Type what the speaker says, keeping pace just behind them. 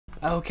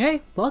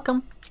Okay,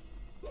 welcome.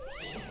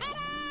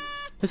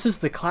 This is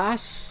the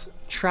class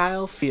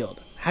trial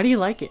field. How do you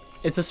like it?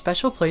 It's a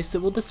special place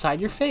that will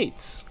decide your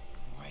fates.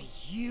 Why,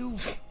 you...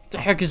 What the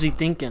heck is he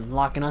thinking,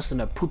 locking us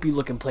in a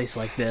poopy-looking place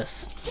like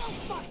this? Don't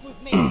fuck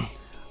with me!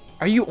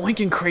 Are you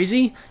oinking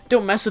crazy?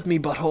 Don't mess with me,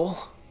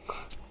 butthole.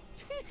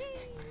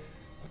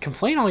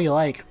 Complain all you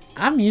like.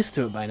 I'm used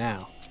to it by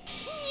now.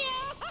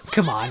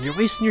 Come on, you're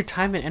wasting your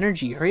time and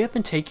energy. Hurry up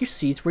and take your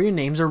seats where your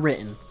names are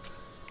written.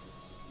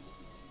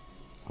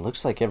 It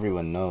looks like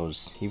everyone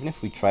knows. Even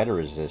if we try to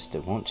resist,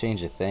 it won't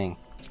change a thing.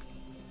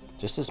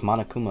 Just as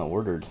Monokuma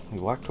ordered, we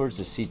walked towards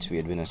the seats we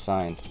had been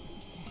assigned.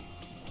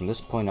 From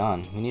this point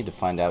on, we need to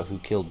find out who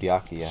killed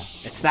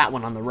Byakuya. It's that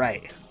one on the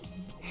right.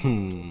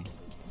 The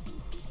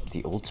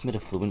ultimate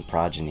affluent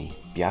progeny,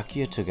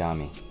 Byakuya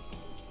Togami.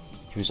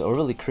 He was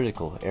overly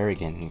critical,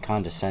 arrogant, and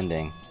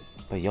condescending,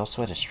 but he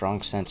also had a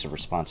strong sense of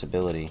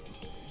responsibility.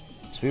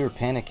 As we were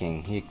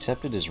panicking, he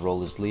accepted his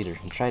role as leader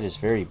and tried his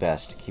very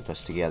best to keep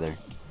us together.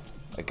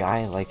 A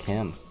guy like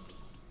him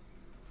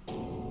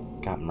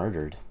got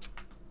murdered.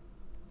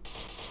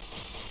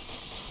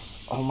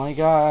 Oh my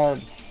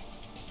god.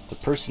 The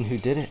person who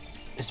did it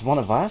is one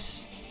of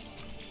us?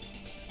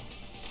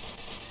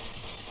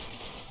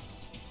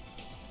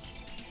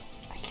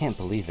 I can't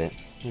believe it.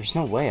 There's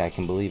no way I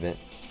can believe it.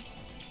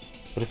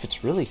 But if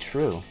it's really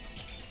true...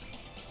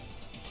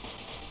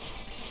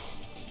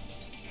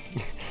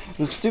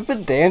 The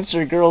stupid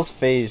dancer girl's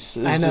face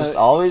is just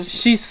always...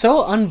 She's so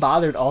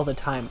unbothered all the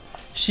time.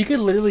 She could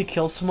literally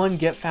kill someone,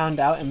 get found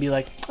out, and be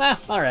like, ah,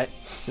 alright.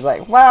 She's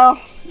like,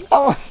 well,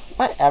 oh,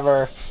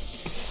 whatever.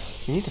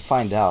 We need to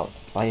find out,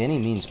 by any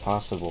means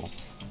possible,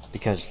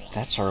 because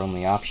that's our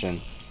only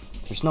option.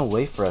 There's no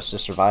way for us to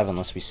survive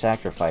unless we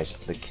sacrifice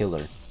the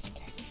killer.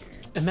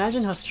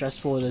 Imagine how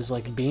stressful it is,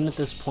 like, being at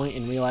this point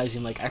and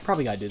realizing, like, I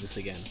probably gotta do this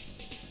again.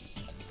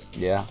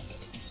 Yeah.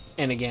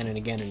 And again and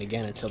again and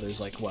again until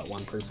there's, like, what,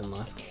 one person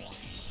left?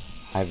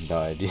 I have no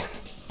idea.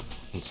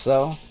 And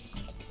so,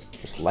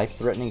 this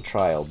life-threatening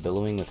trial,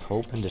 billowing with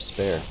hope and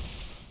despair,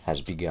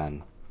 has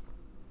begun.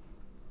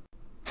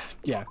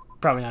 Yeah,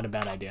 probably not a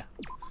bad idea.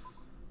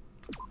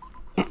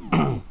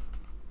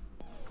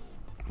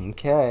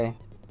 Okay.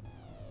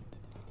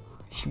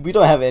 We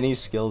don't have any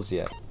skills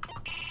yet.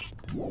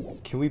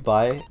 Can we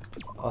buy...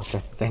 Oh,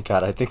 thank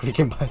God, I think we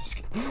can buy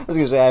skills. I was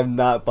gonna say, I have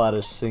not bought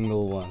a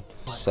single one.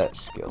 Set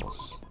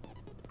skills.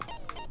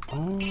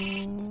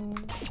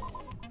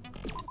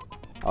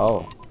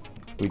 Oh,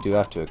 we do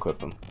have to equip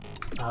them.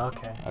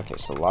 Okay. Okay,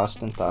 so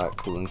Lost in Thought,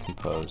 Cool and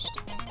Composed.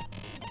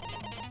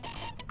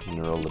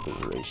 Neural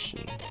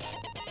Liberation.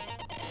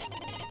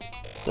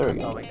 There we go.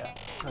 That's all we got.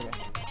 Okay.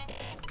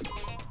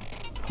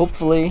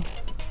 Hopefully,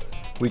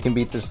 we can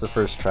beat this the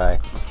first try.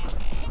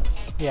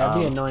 Yeah,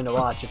 it'd be annoying to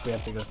watch if we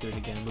have to go through it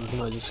again, but we can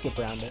always just skip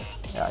around it.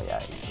 Yeah,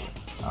 easily.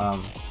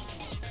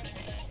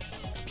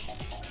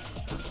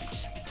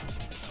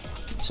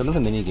 Some of the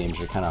mini games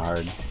are kind of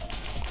hard.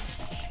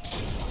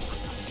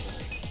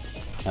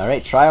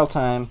 Alright, trial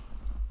time.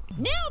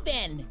 Now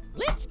then,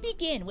 let's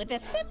begin with a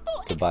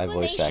simple Goodbye,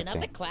 voice explanation of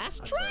acting. the class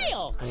That's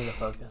trial. right. I need to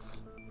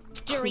focus.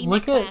 During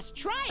Look the at- class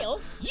trial,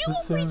 you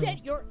This, will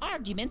present your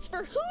arguments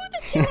for who the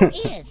killer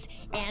is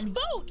and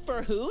vote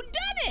for who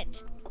done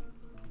it.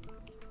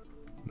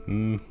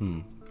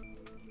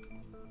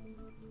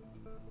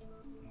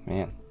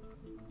 Man,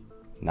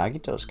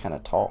 Nagito's kind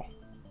of tall.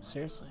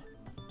 Seriously.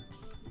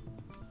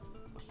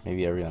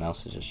 Maybe everyone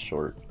else is just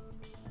short.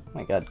 Oh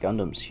my god,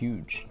 Gundam's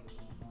huge.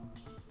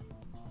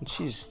 And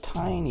she's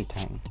tiny.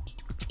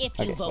 If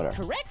you Okay, vote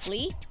whatever.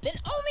 correctly, then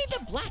only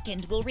the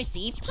blackened will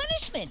receive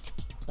punishment.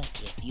 But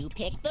if you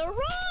pick the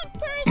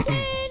wrong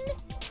person,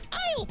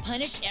 I'll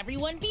punish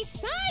everyone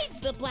besides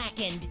the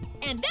blackened,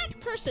 and that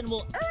person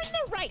will earn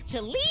the right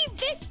to leave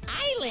this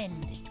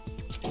island.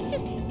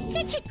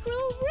 Such a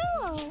cruel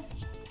rule.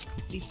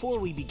 Before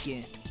we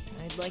begin,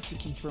 I'd like to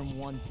confirm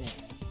one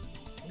thing.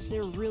 Is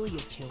there really a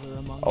killer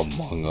among us?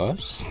 Among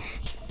Us?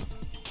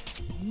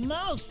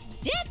 Most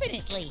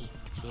definitely.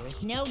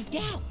 There's no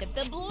doubt that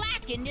the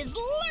blackened is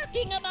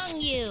lurking among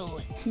you.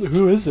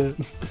 Who is it?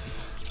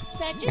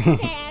 Such a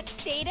sad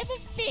state of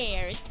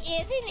affairs,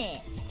 isn't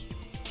it?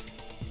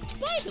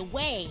 By the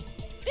way,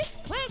 this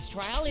class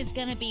trial is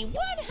gonna be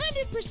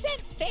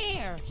 100%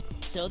 fair,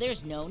 so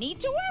there's no need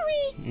to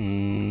worry.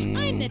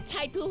 I'm the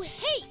type who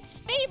hates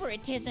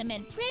favoritism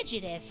and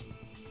prejudice.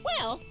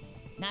 Well,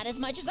 not as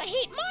much as I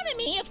hate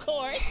Monami, of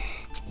course.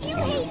 You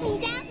hate me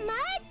that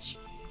much?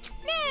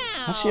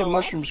 Now, Does she have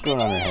mushrooms let's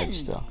growing on her begin. head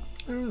still?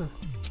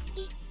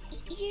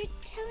 You're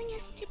telling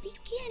us to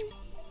begin,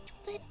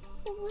 but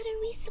what are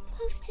we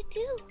supposed to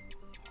do?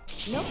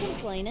 No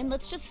complaining,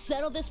 let's just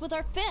settle this with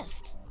our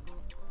fists.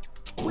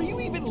 Were you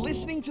even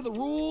listening to the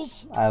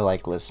rules? I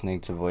like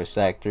listening to voice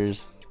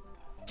actors.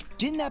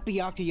 Didn't that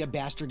Byakuya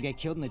bastard get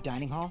killed in the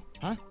dining hall?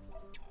 Huh?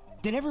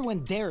 Then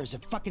everyone there is a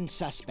fucking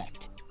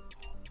suspect.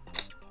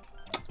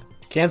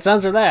 Can't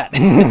censor that.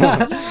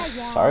 Yeah.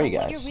 Sorry,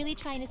 What guys. you're really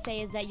trying to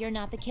say is that you're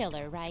not the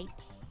killer, right?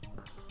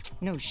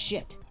 No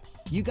shit.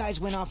 You guys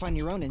went off on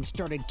your own and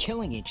started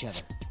killing each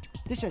other.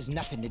 This has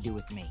nothing to do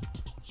with me.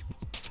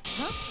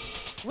 Huh?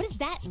 What does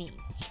that mean?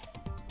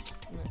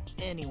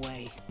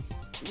 Anyway,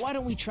 why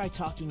don't we try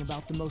talking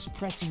about the most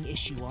pressing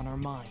issue on our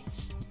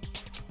minds?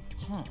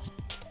 Huh.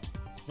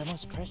 The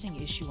most pressing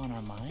issue on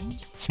our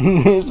minds?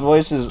 His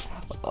voice is...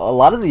 A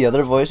lot of the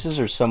other voices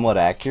are somewhat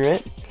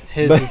accurate,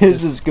 but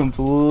his is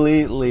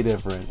completely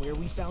different. Where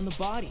we found the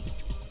body.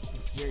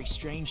 It's very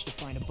strange to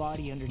find a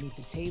body underneath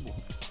the table.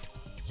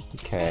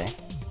 Okay.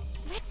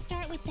 Let's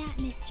start with that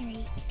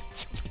mystery.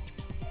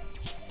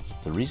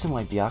 The reason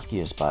why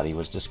Byakuya's body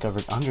was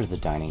discovered under the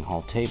dining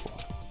hall table.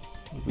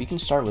 We can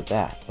start with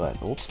that, but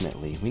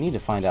ultimately, we need to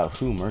find out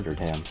who murdered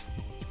him.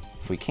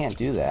 If we can't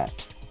do that...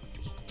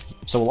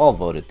 So we'll all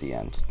vote at the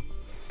end.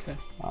 Okay.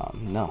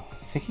 No.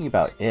 Thinking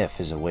about if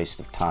is a waste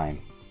of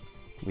time.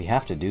 We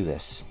have to do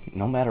this,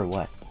 no matter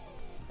what.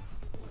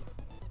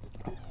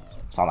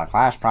 So the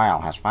class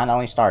trial has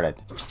finally started.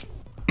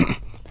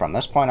 From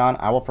this point on,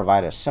 I will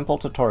provide us simple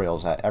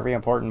tutorials at every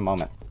important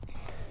moment.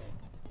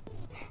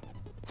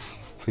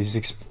 Please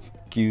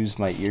excuse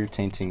my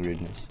ear-tainting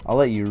rudeness. I'll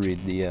let you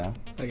read the,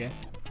 Okay.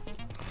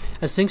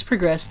 As things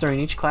progress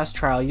during each class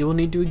trial, you will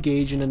need to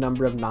engage in a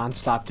number of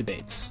non-stop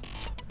debates.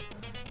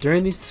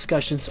 During these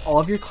discussions, all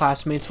of your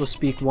classmates will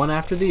speak one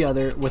after the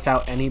other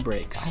without any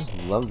breaks.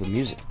 I love the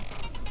music.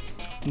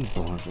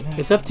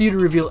 It's up to you to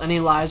reveal any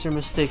lies or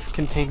mistakes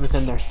contained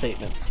within their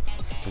statements.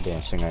 We're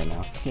dancing right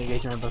now. Yeah, you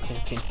guys are both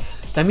dancing.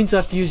 That means you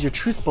have to use your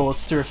truth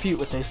bullets to refute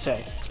what they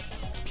say.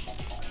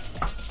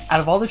 Out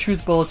of all the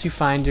truth bullets you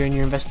find during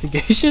your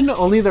investigation,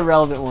 only the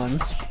relevant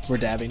ones, we're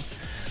dabbing,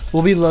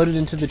 will be loaded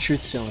into the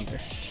truth cylinder.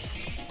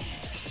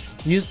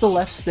 Use the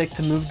left stick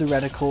to move the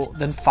reticle,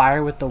 then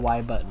fire with the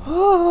Y button.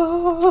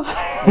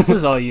 This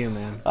is all you,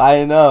 man.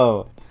 I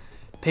know.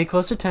 Pay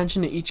close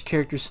attention to each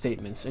character's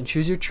statements, and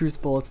choose your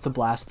truth bullets to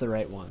blast the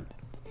right one.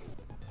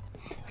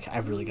 Okay,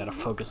 I've really got to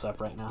focus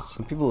up right now.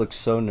 Some people look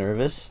so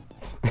nervous.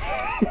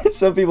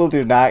 Some people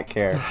do not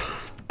care.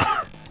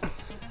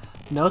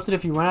 Note that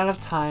if you run out of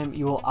time,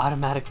 you will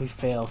automatically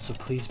fail, so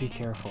please be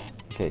careful.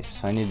 Okay,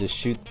 so I need to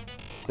shoot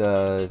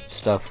the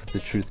stuff with the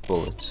truth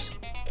bullets.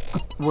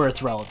 Where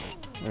it's relevant.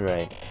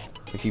 Right.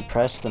 If you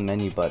press the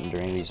menu button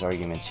during these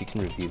arguments, you can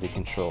review the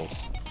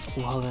controls.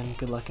 Well then,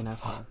 good luck and have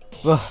fun.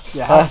 Yeah,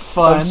 Yeah, have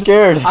fun. I'm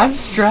scared. I'm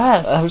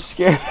stressed. I'm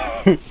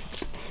scared.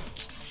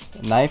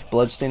 Knife,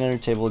 bloodstain under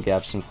table,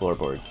 gaps in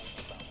floorboard.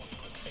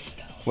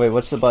 Wait,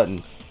 what's the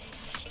button?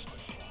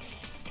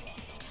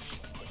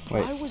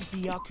 Wait. Why was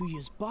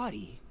Byakuya's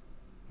body?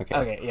 Okay.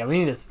 Okay, yeah, we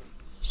need to...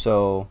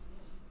 So,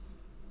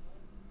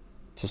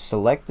 to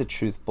select the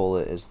truth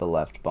bullet is the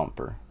left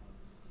bumper.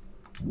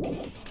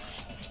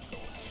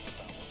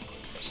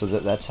 So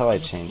that's how I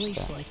changed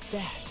that. Like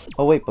that.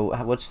 Oh wait, but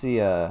what's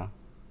the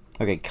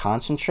okay,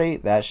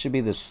 concentrate? That should be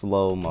the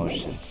slow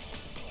motion.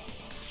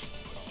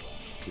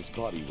 His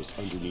body was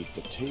underneath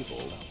the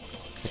table.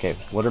 Okay,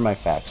 what are my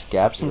facts?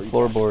 Gaps in Buried back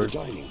in the floorboard,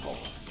 dining hall.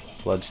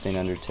 bloodstain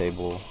under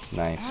table,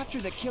 knife.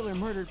 After the killer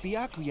murdered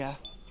Byakuya,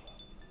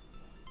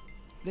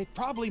 they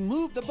probably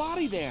moved the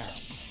body there.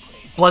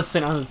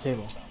 Bloodstain under the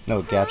table.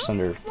 No, gaps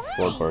under Why?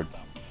 floorboard.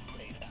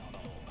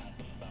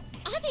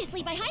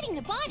 Obviously, by hiding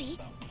the body,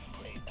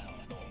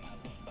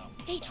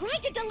 they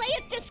tried to delay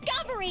its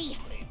discovery.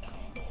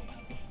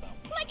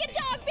 Like a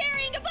dog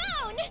burying a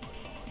bone.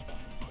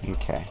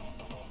 Okay.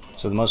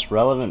 So the most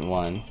relevant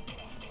one.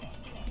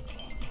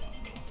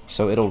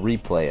 So it'll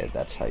replay it,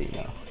 that's how you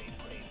know.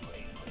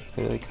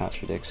 Clearly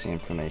contradicts the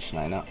information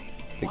I know.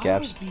 The Why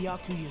gaps. was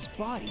Byakuya's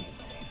body?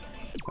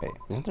 Wait,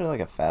 isn't there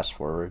like a fast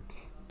forward?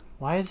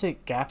 Why is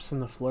it gaps in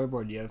the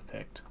floorboard you have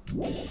picked?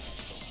 In a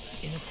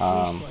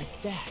place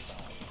like that.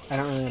 I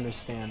don't really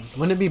understand.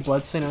 Wouldn't it be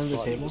bloodstain His under the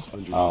body table? was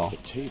underneath Oh, the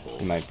table.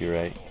 you might be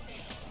right.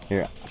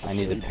 Here, I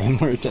need to Buried pay back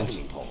more in the attention.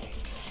 dining hall.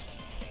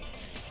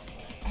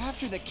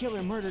 After the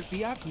killer murdered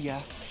Byakuya,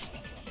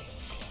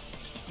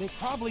 they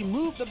probably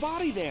moved the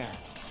body there.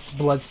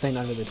 Bloodstain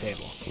under the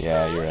table.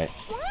 Yeah, you're right.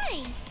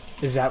 Why?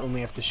 Is that when we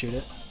have to shoot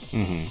it?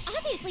 Mm-hmm.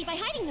 Obviously, by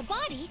hiding the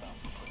body,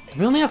 Do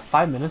we only have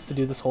 5 minutes to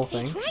do this whole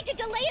they thing? tried to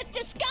delay its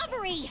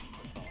discovery.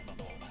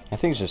 I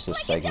think it's just a Like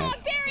segment. a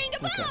dog burying a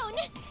Okay. bone.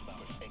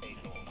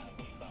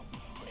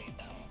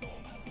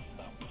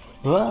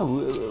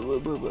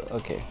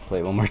 Okay, play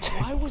it one more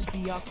time. Why was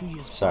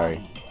Byakuya's Sorry.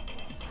 body?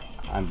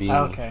 I'm being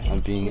Okay. I'm In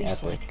a being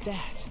place epic, like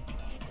that.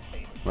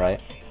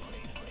 right?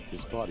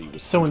 His body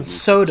was So when underneath the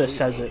Soda table.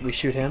 says it, we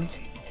shoot him?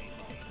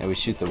 And we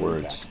shoot the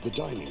Buried words. back in the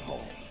dining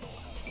hall.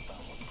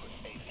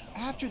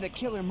 After the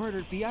killer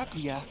murdered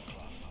Byakuya,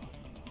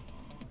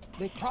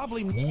 they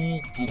probably No,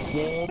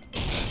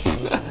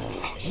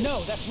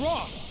 that's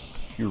wrong.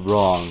 You're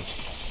wrong.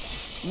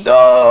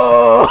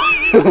 No!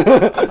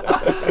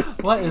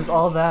 What is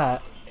all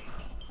that?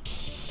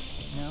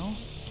 No,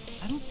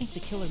 I don't think the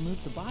killer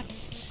moved the body.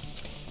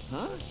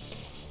 Huh?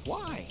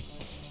 Why?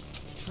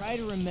 Try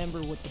to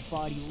remember what the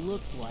body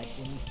looked like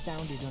when we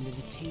found it under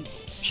the table.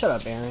 Shut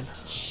up, Aaron.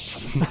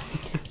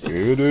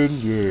 There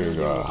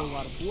was a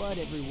lot of blood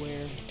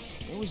everywhere.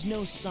 There was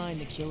no sign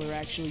the killer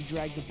actually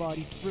dragged the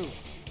body through it.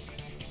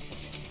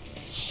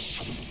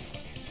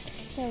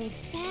 So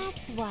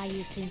that's why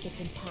you think it's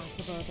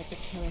impossible that the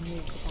killer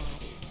moved the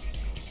body.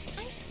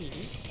 I see.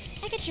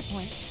 I get your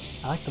point.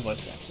 I like the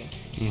voice acting.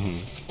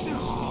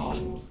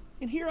 Oh,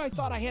 and here I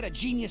thought I had a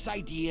genius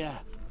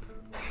idea.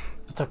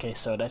 It's okay,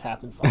 Soda. It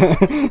happens.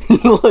 Like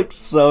You look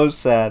so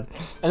sad.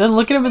 and then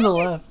look at him in the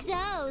left.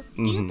 So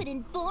stupid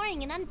and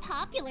boring and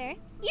unpopular.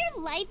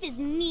 Your life is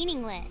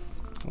meaningless.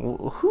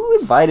 Who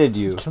invited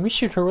you? Can we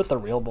shoot her with the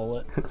real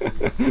bullet?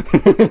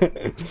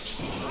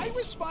 I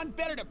respond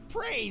better to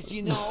praise,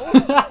 you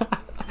know.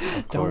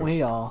 Don't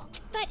we all?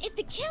 But if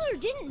the killer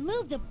didn't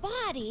move the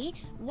body,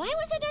 why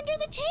was it under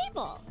the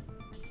table?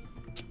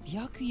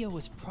 Byakuya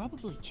was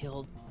probably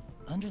killed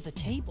under the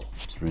table.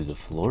 Through the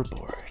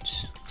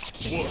floorboards.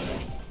 What?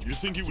 You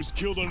think he was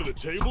killed under the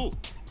table?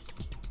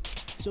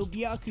 So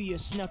Byakuya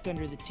snuck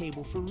under the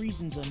table for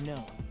reasons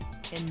unknown,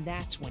 and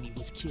that's when he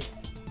was killed.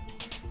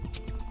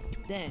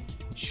 Then,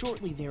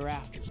 shortly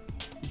thereafter,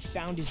 he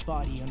found his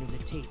body under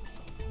the table.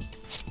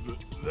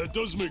 That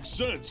does make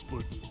sense,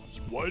 but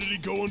why did he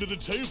go under the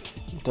table?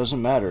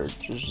 Doesn't matter.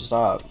 Just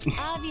stop.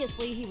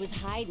 Obviously, he was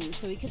hiding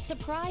so he could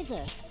surprise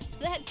us.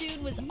 That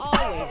dude was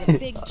always a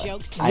big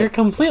jokester. You're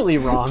completely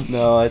wrong.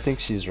 No, I think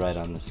she's right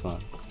on this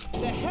one.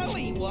 The hell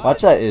he was.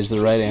 Watch that is the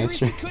right You answer.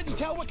 seriously couldn't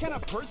tell what kind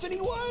of person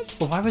he was?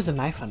 Well, why was a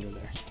knife under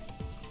there?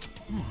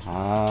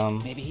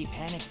 Maybe he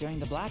panicked during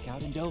the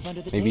blackout and dove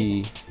under the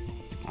Maybe,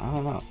 I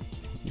don't know.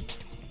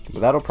 But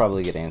that'll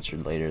probably get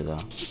answered later, though.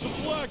 It's a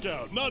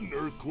blackout, not an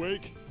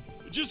earthquake.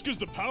 Just because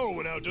the power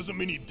went out doesn't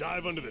mean he'd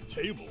dive under the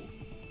table.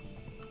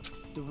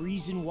 The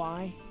reason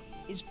why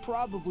is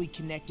probably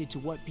connected to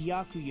what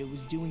Byakuya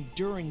was doing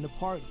during the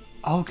party.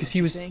 Oh, because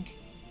he was. Think?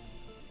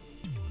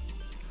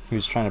 He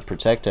was trying to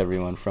protect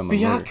everyone from a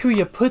murder.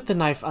 Byakuya put the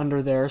knife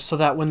under there so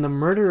that when the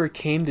murderer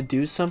came to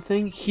do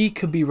something, he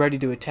could be ready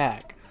to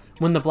attack.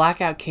 When the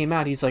blackout came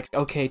out, he's like,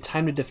 okay,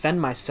 time to defend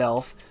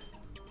myself,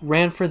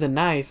 ran for the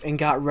knife, and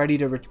got ready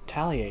to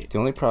retaliate. The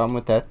only problem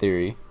with that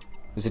theory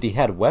is that he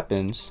had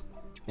weapons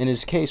in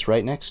his case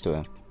right next to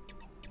him.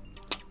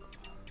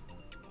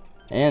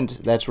 And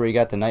that's where he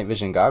got the night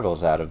vision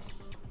goggles out of.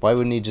 Why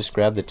wouldn't he just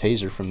grab the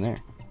taser from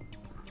there?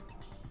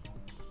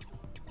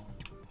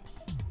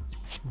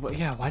 Well,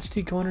 yeah, why did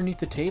he go underneath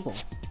the table?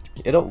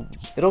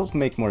 It'll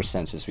make more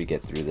sense as we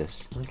get through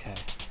this. Okay.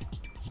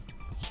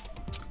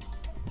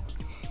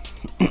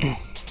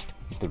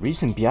 The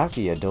reason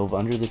Byakuya dove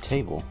under the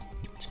table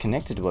is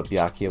connected to what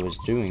Byakuya was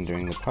doing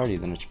during the party,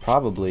 then it's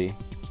probably...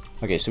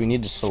 Okay, so we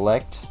need to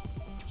select...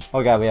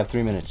 Oh god, we have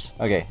 3 minutes.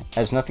 Okay,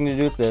 has nothing to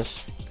do with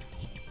this.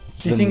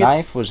 You The think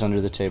knife was under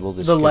the table.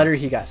 This the kid- letter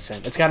he got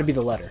sent. It's got to be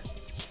the letter.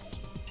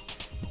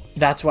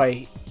 That's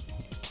why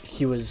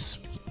he was...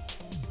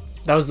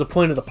 That was the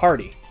point of the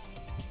party.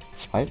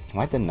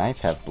 Why'd the knife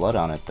have blood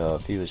on it, though,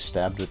 if he was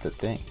stabbed with the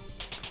thing?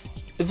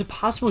 Is it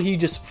possible he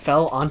just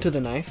fell onto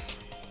the knife?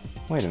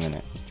 Wait a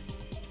minute.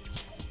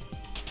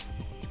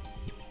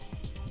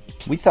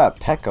 We thought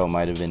Peko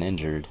might have been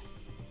injured.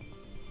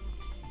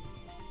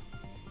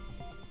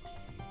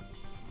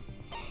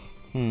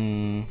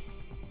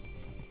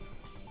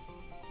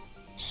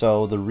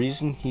 So the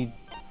reason he...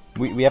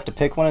 We have to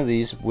pick one of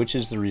these. Which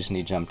is the reason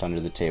he jumped under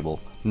the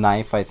table?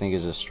 Knife, I think,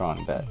 is a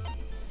strong bet.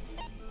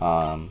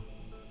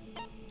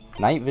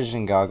 Night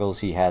vision goggles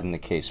he had in the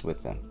case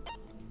with him.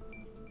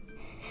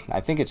 I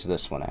think it's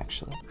this one,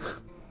 actually.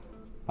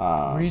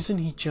 Reason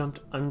he jumped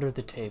under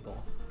the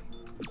table.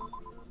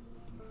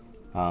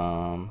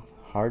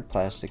 Hard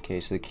plastic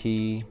case. The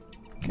key...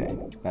 Okay,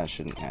 that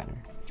shouldn't matter.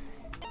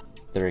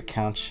 Their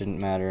account shouldn't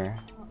matter.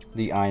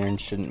 The iron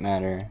shouldn't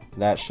matter.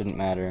 That shouldn't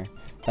matter.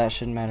 That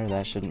shouldn't matter.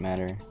 That shouldn't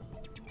matter.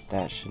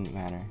 That shouldn't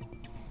matter.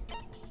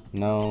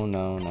 No,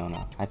 no, no,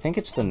 no. I think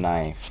it's the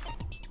knife.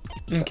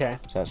 Okay.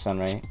 Does that sound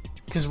right?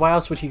 Because why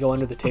else would he go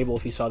under the table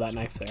if he saw that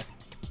knife there?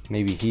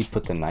 Maybe he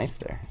put the knife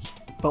there.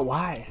 But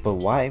why? But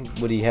why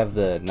would he have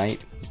the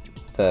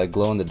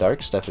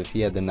glow-in-the-dark stuff if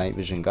he had the night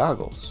vision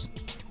goggles?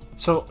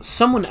 So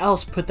someone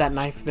else put that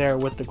knife there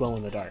with the glow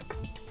in the dark.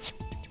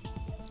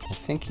 I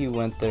think he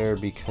went there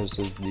because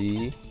of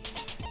the...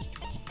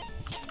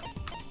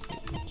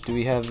 Do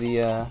we have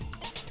the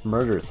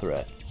murder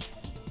threat?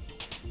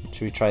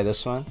 Should we try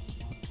this one?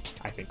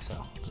 I think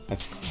so.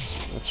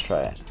 Let's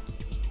try it.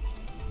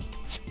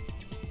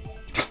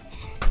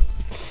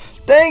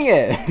 Dang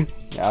it!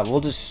 Yeah,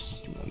 we'll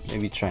just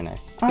maybe try knife.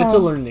 It's a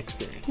learning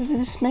experience.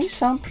 This may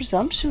sound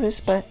presumptuous,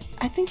 but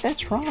I think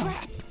that's wrong.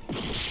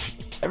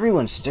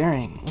 Everyone's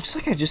staring. Looks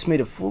like I just made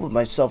a fool of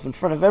myself in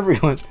front of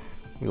everyone.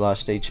 We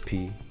lost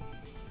HP.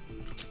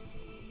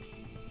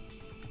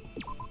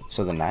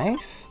 So the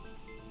knife?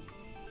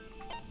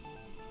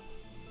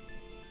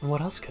 And what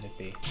else could it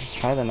be?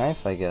 Try the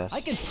knife, I guess.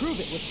 I can prove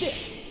it with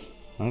this.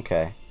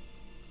 Okay.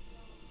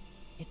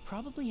 It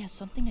probably has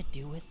something to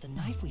do with the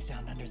knife we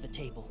found under the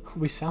table.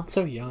 We sound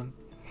so young.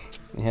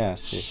 Yeah,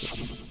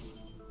 seriously.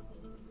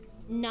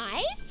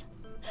 Knife?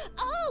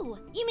 Oh,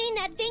 you mean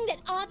that thing that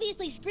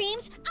obviously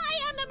screams,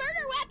 I am the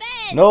murder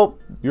weapon!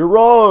 Nope, you're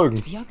wrong.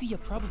 Byakuya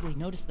probably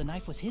noticed the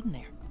knife was hidden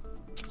there.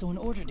 So in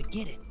order to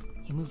get it,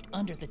 he moved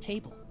under the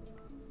table.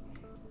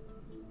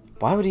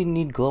 Why would he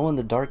need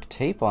glow-in-the-dark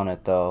tape on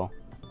it, though,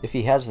 if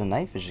he has the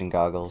night vision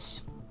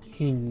goggles?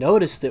 He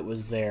noticed it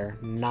was there,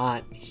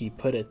 not he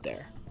put it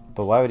there.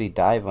 But why would he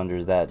dive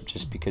under that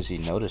just because he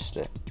noticed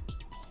it?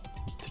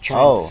 To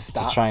try and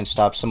stop. To try and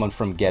stop someone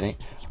from getting...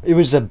 It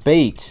was a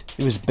bait.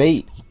 It was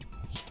bait.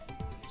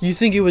 You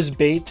think it was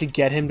bait to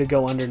get him to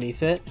go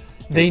underneath it?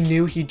 They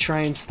knew he'd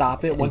try and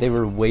stop it once... They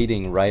were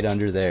waiting right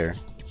under there.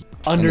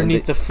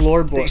 Underneath the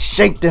floorboard. They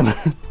shaked him.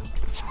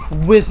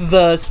 With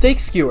the steak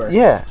skewer.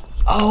 Yeah.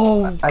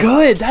 Oh,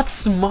 good. That's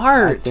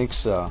smart. I think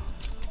so.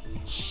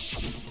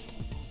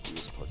 He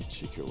was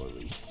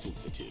particularly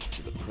sensitive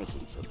to the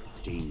presence of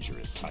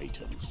dangerous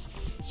items,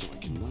 so I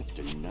cannot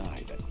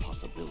deny that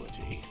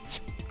possibility.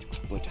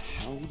 But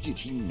how did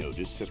he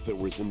notice that there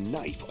was a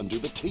knife under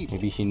the table?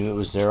 Maybe he knew it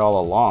was there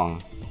all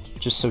along,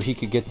 just so he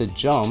could get the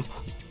jump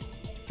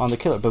on the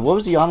killer. But what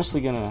was he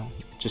honestly gonna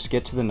just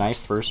get to the knife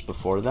first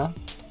before that?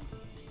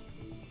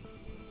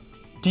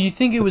 Do you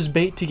think it was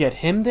bait to get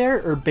him there,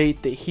 or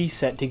bait that he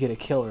set to get a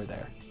killer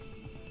there?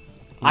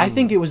 I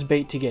think it was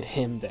bait to get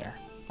him there.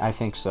 I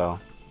think so.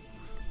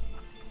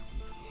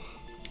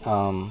 If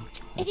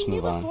Let's he knew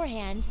move on.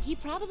 beforehand, he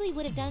probably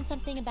would have done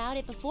something about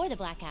it before the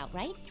blackout,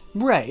 right?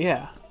 Right,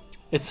 yeah.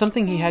 It's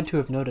something he had to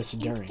have noticed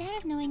during. Instead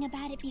of knowing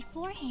about it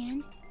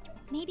beforehand,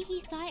 maybe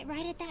he saw it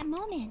right at that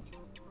moment.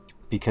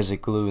 Because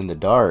it glue in the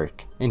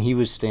dark, and he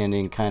was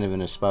standing kind of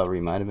in a spot where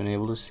he might have been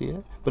able to see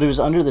it. But it was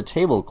under the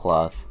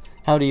tablecloth.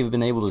 How would he have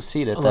been able to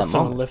see it at Unless that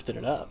someone moment? lifted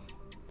it up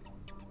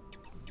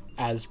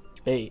as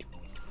bait.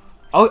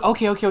 Oh,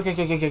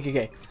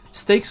 okay.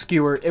 Steak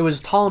skewer. It was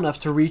tall enough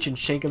to reach and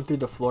shake him through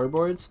the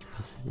floorboards.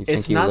 You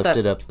think he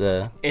lifted up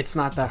the... It's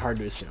not that hard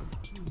to assume.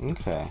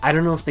 Okay. I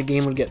don't know if the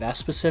game would get that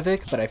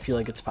specific, but I feel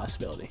like it's a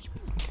possibility.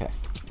 Okay.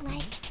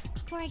 Like,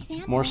 for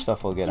example, More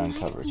stuff will get you might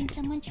have uncovered seen here.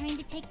 someone trying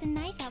to take the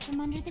knife out from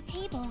under the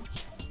table.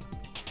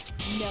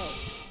 No,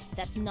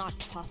 that's not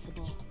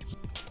possible.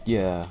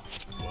 Yeah.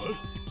 What?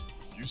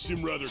 You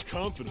seem rather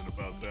confident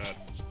about that.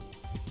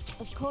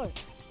 Of course.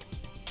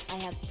 I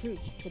have proof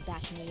to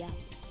back me up.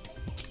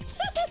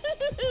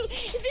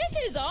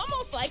 This is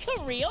almost like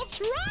a real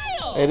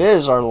trial. It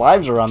is. Our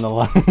lives are on the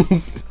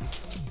line.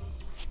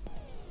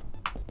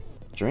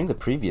 During the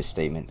previous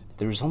statement,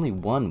 there was only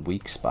one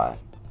weak spot.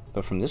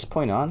 But from this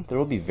point on, there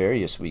will be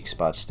various weak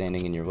spots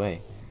standing in your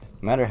way.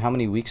 No matter how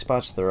many weak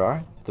spots there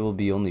are, there will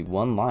be only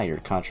one lie or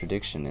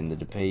contradiction in the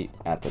debate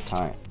at the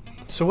time.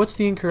 So what's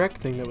the incorrect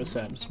thing that was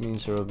said? This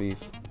means there will be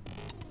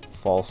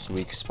false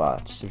weak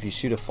spots. If you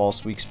shoot a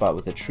false weak spot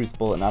with a truth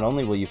bullet, not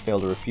only will you fail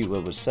to refute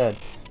what was said,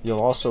 you'll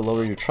also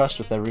lower your trust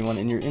with everyone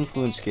and your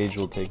influence gauge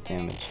will take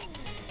damage.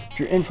 If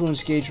your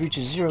influence gauge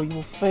reaches 0, you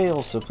will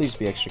fail, so please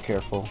be extra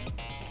careful.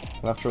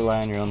 You'll have to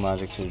rely on your own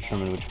logic to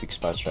determine which weak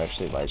spots are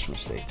actually lies or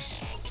mistakes.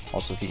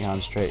 Also, if you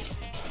concentrate...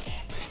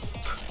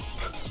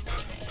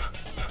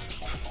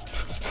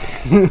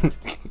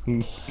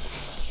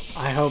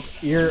 I hope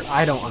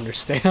I don't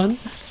understand.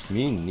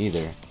 Me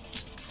neither.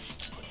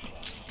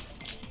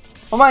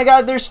 Oh my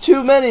god, there's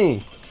too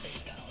many!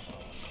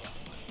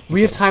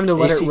 We have time to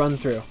let AC it run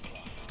through.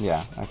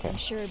 Yeah, okay. I'm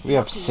sure We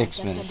have Byakuya 6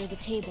 ducked minutes. under the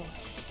table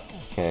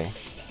Okay.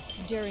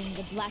 during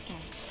the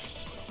blackout.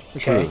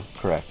 Okay. True,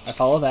 correct. I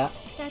follow that.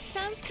 That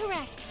sounds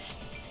correct.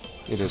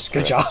 It is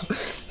Good correct. job.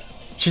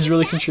 She's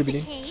really That's the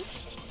contributing. case.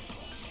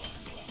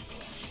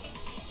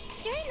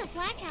 During the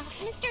blackout,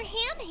 Mr.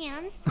 Ham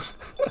Hands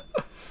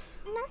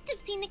must have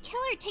seen the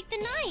killer take the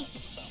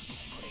knife.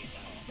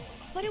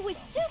 But it was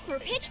super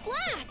pitch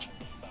black.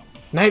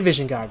 Night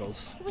vision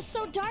goggles. It was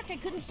so dark I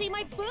couldn't see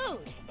my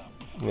food.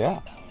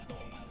 Yeah.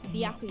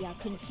 Byakuya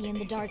couldn't see in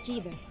the dark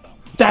either.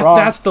 Wrong.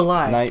 That's the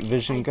lie. Night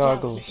vision I doubt he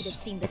goggles. could have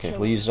seen the Okay, killer.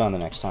 we'll use it on the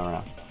next time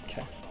around.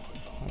 Okay.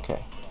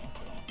 Okay.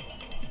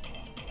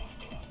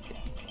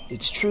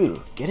 It's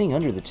true. Getting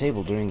under the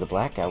table during the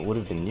blackout would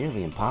have been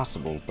nearly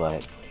impossible,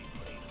 but...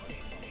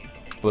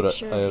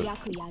 Sure, Byakuya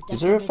ducked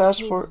is there a under the fast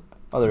table. forward?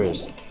 Oh, there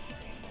is.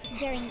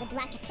 During the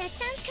blackout. That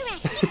sounds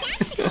correct. If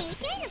that's the case,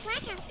 during the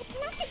blackout, it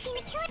must have seen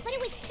the killer. But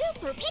it was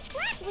super pitch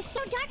black. It was so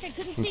dark I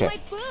couldn't see Okay. my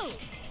food.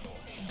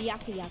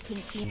 Byakuya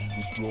couldn't see.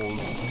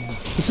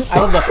 I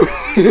love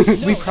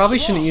that. We probably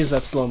shouldn't use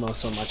that slow-mo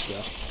so much, though.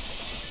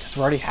 Because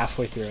we're already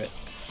halfway through it.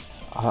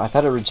 I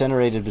thought it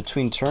regenerated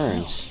between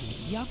turns.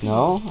 Byakuya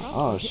No? was probably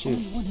Oh, the shoot.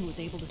 only one who was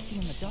able to see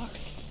in the dark.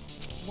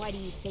 Why do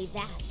you say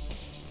that?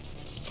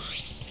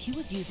 If he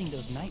was using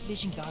those night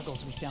vision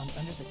goggles we found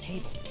under the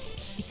table,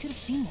 he could have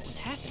seen what was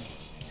happening.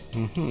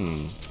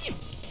 Mm-hmm.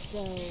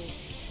 So,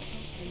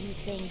 are you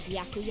saying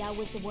Byakuya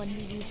was the one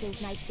who used those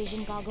night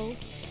vision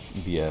goggles?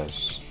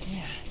 Yes.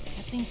 Yeah,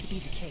 that seems to be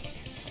the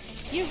case.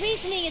 Your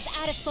reasoning is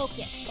out of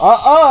focus.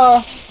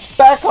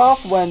 Back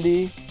off,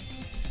 Wendy!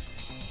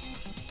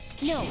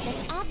 No,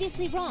 that's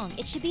obviously wrong.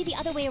 It should be the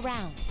other way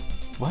around.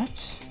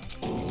 What?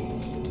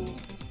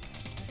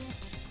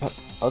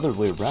 Other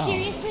way around.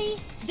 Seriously?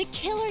 The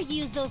killer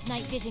used those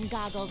night vision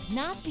goggles,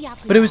 not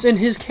Byakuya. But it was in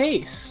his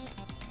case.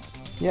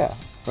 Yeah,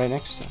 right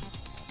next to him.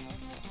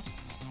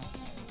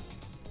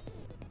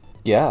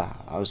 Yeah,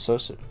 I was so...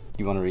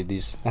 You want to read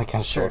these? I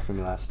kind of stole it from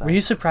me last time. Were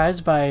you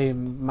surprised by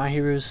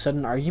Mahiru's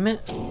sudden argument?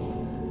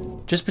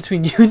 Just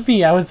between you and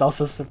me, I was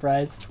also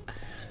surprised.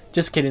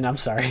 Just kidding, I'm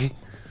sorry.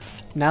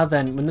 Now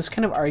then, when this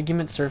kind of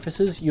argument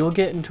surfaces, you'll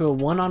get into a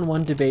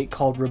one-on-one debate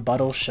called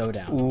Rebuttal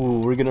Showdown.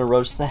 Ooh, we're gonna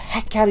roast the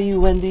heck out of you,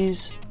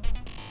 Wendy's.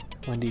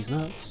 Wendy's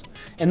nuts.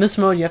 In this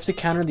mode, you have to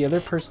counter the other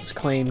person's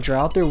claim,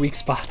 draw out their weak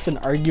spots, and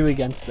argue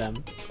against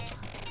them.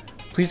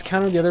 Please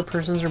counter the other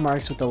person's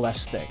remarks with the left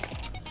stick.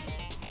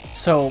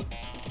 So,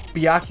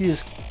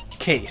 Byakuya's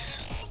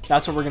case.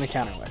 That's what we're going to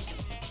counter with.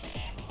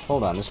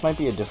 Hold on, this might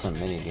be a different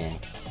minigame.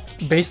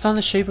 Based on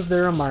the shape of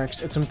their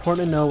remarks, it's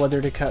important to know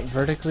whether to cut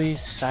vertically,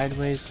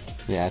 sideways.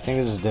 Yeah, I think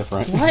this is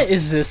different. What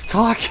is this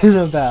talking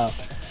about?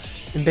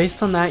 And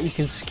based on that, you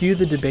can skew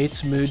the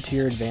debate's mood to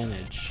your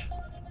advantage.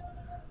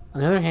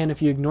 On the other hand,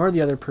 if you ignore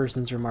the other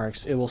person's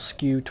remarks, it will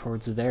skew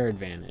towards their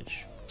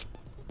advantage.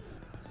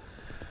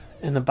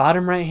 In the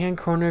bottom right-hand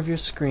corner of your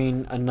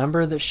screen, a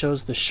number that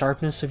shows the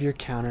sharpness of your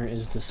counter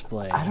is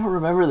displayed. I don't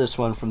remember this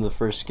one from the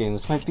first game.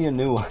 This might be a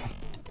new one.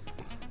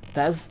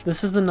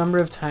 This is the number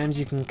of times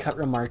you can cut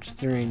remarks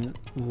during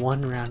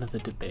one round of the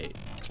debate.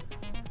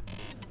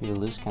 Your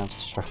lose counts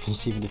as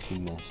sharpness even if you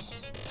miss.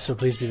 So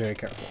please be very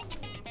careful.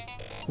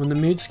 When the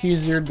mood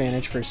skews your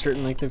advantage for a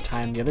certain length of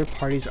time, the other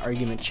party's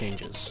argument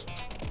changes.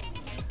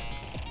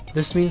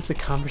 This means the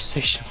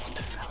conversation will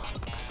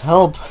develop.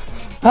 Help!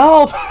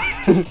 Help!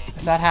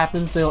 If that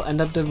happens, they'll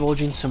end up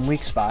divulging some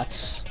weak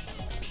spots.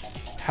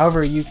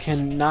 However, you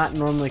cannot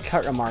normally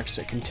cut remarks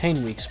that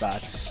contain weak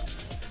spots.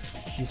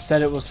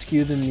 Instead, it will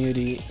skew the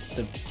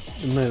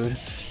mood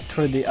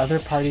toward the other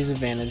party's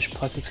advantage,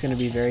 plus it's going to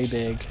be very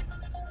big.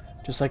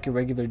 Just like a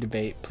regular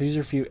debate, please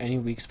refute any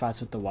weak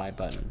spots with the Y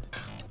button.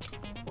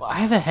 Well, I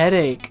have a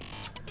headache.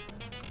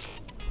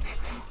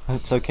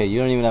 It's okay, you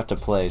don't even have to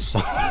play, so...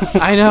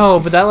 I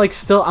know, but that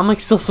I'm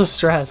still so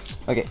stressed.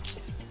 Okay,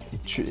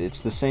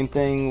 it's the same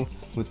thing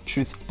with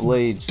Truth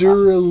Blades.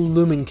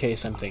 Duralumin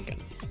case, I'm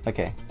thinking.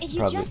 Okay, If you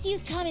probably. just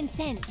use common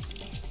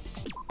sense.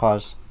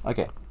 Pause.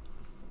 Okay.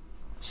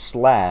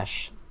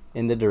 Slash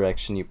in the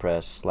direction you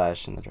press.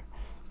 Slash in the direction.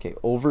 Okay,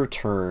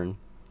 overturn.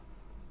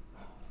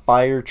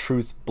 Fire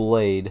Truth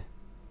Blade.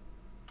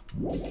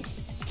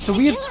 So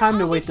we have time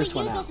to wait this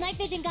one out. Those night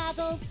vision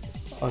goggles.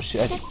 Oh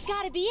shit. That's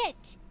gotta be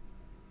it.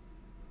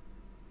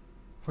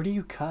 Where do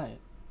you cut?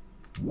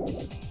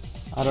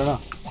 I don't know.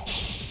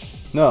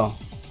 No.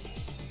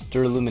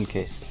 Duralumin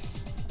case.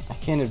 I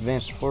can't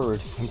advance forward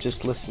if I'm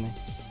just listening.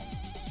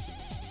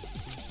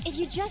 If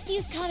you just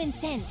use common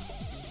sense.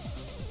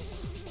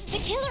 The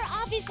killer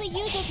obviously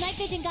used those night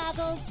vision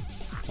goggles.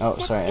 Oh,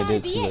 That's sorry, I gotta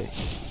did be too it. late.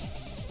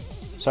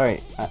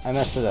 Sorry, I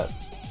messed it up.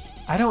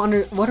 I don't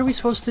what are we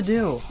supposed to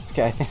do?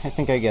 Okay, I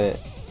think I get it.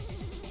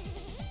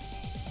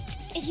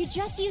 If you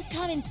just use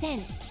common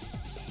sense.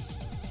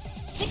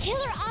 The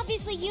killer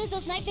obviously used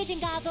those night vision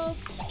goggles.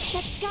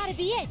 That's gotta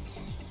be it.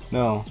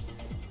 No.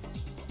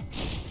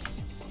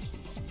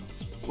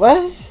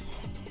 What?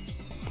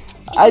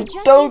 I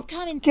just don't use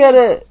common get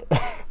sense. it.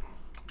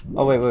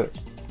 Oh wait.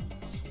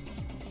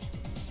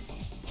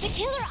 The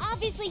killer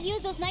obviously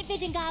used those night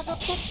vision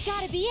goggles. That's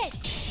gotta be it.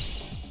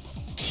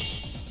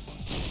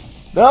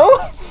 No?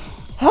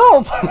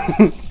 Help!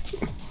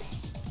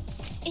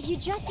 If you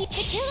just the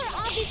killer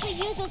obviously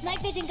used those night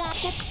vision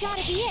goggles. That's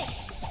gotta be it.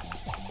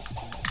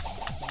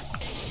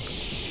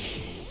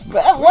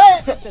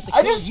 What?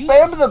 I just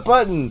spammed the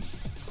button.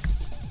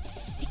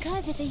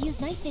 Because if they used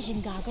night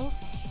vision goggles,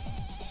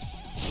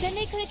 then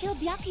they could have killed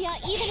Byakuya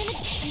even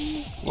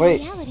in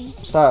Wait, reality.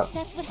 Stop.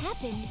 That's what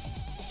happened.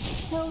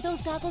 So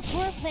those goggles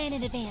were planned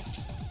in advance.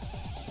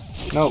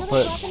 No,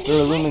 but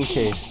Duralumin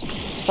case.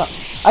 Stop.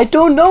 I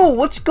don't know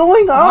what's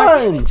going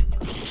on.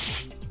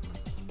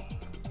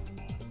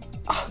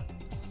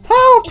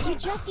 Help! If you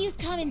just use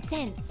common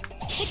sense,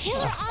 the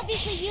killer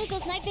obviously used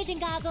those night vision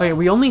goggles. Okay,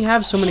 we only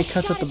have so many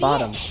cuts at the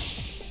bottom.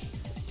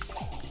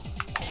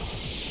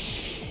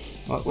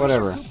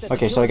 Whatever.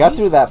 Okay, so I got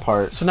through that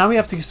part. So now we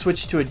have to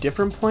switch to a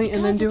different point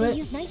and then do it?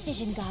 Use night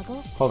vision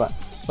goggles. Hold on.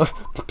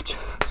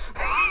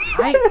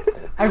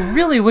 I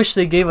really wish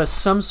they gave us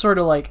some sort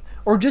of like,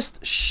 or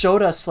just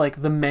showed us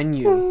like the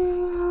menu.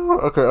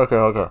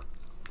 Okay.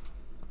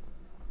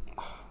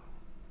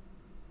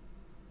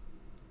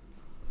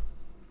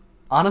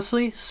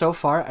 Honestly, so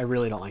far, I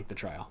really don't like the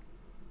trial.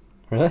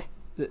 Really?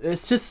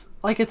 It's just,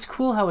 like, it's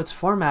cool how it's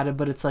formatted,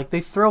 but it's like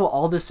they throw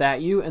all this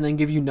at you and then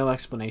give you no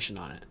explanation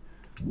on it.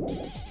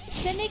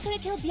 Then they could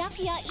have killed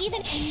Byakuya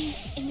even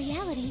in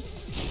reality.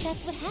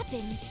 That's what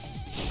happened.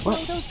 What?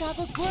 So those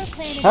goggles were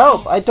planned in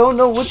Help! advance. I don't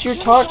know what you're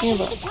talking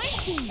about. The crime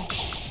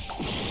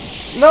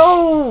scene.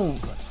 No!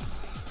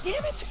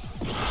 Damn it!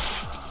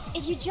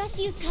 If you just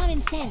use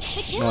common sense,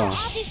 the killer No.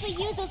 obviously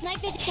used those night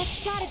vision.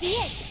 That's gotta be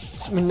it.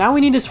 So now we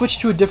need to switch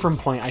to a different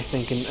point, I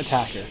think, and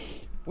attack her.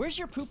 Where's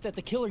your proof that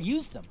the killer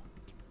used them?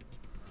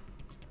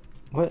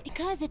 What?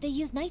 Because if they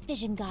use night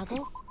vision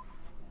goggles,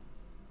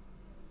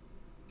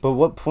 But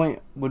what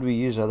point would we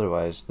use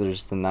otherwise?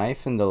 There's the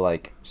knife in the,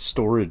 like,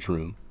 storage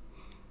room.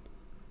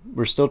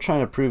 We're still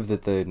trying to prove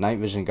that the night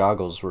vision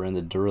goggles were in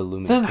the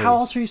Duralumin Then case. how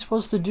else are you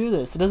supposed to do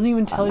this? It doesn't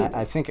even tell you.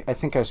 I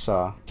think I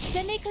saw.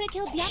 Then they could have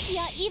killed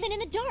Byakuya even in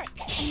the dark.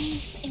 I mean,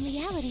 in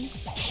reality.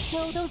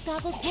 So those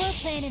goggles were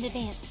planned in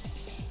advance.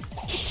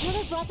 The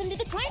killer brought them to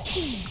the crime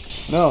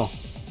scene. No.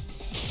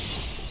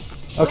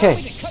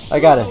 Okay, I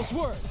got it.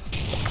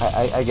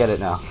 I get it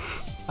now.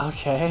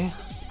 Okay.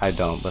 I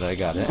don't, but I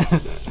got it.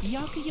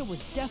 Byakuya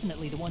was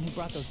definitely the one who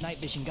brought those night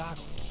vision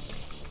goggles.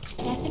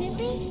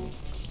 Definitely?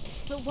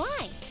 But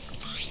why?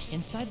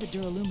 Inside the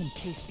Duralumin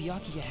case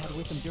Byakuya had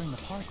with him during the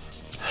party,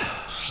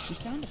 we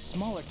found a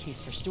smaller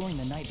case for storing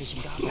the night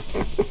vision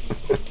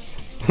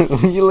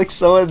goggles. You look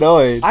so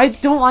annoyed. I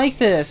don't like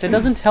this. It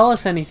doesn't tell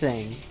us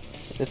anything.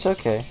 It's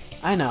okay.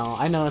 I know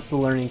it's the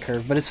learning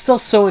curve, but it's still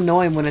so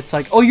annoying when it's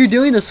like, oh, you're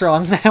doing this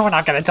wrong. We're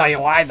not going to tell you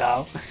why,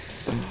 though.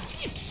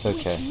 It's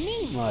okay. Which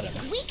means Whatever.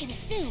 we can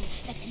assume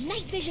that the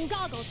night vision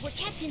goggles were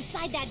kept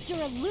inside that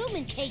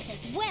Duralumin case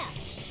as well.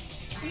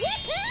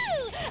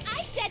 Woohoo!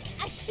 I said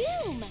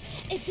assume!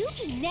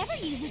 Ibuki never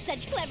uses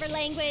such clever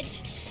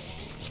language.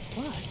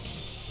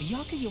 Plus,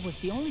 Byakuya was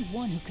the only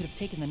one who could have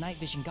taken the night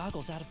vision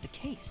goggles out of the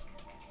case,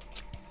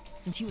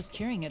 since he was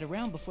carrying it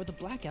around before the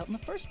blackout in the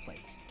first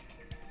place.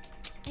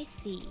 I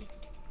see.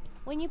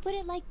 When you put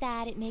it like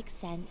that, it makes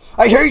sense.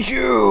 I hate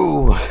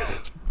you!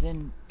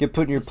 Then Get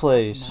put in your is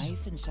place. there a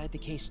knife inside the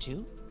case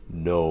too?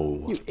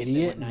 No. You If there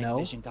idiot, were night no.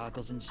 vision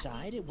goggles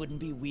inside, it wouldn't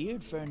be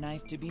weird for a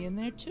knife to be in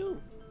there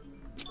too.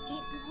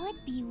 It would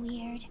be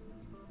weird.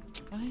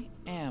 I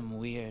am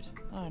weird,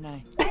 aren't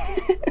I?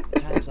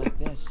 Times like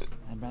this,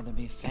 I'd rather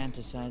be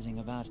fantasizing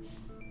about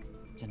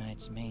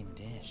tonight's main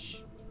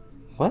dish.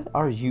 What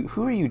are you?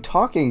 Who are you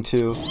talking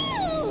to?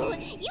 Ooh,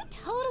 you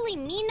totally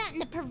mean that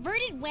in a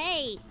perverted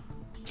way.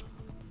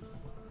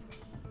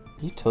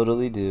 You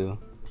totally do.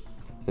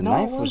 The No,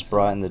 knife it was wasn't.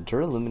 brought in the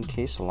Duralumin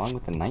case along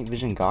with the night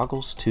vision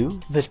goggles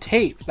too? The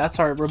tape. That's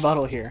our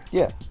rebuttal here.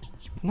 Yeah.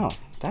 No,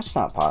 that's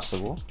not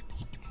possible.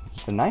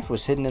 The knife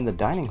was hidden in the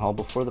dining hall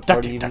before the Duct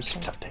party tape, even duct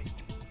tape, started.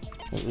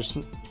 duct tape. It was,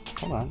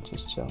 hold on,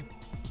 just chill.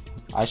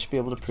 I should be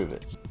able to prove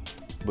it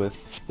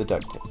with the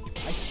duct tape.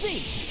 I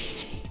see!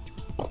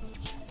 There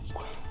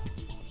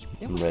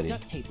I'm was ready.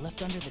 duct tape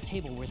left under the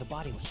table where the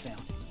body was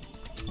found.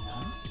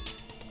 Huh?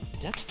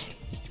 Duct tape.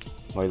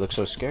 Why you look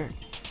so scared?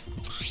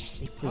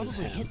 They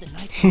probably him. hid the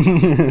knife to the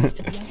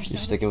underside You of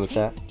sticking the with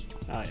that? table.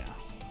 Oh, yeah.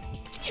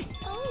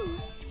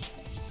 Oh,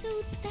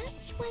 so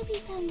that's why we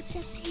found the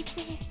duct tape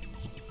there.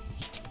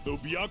 Though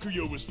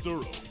Byakuya was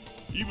thorough,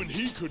 even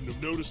he couldn't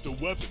have noticed a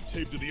weapon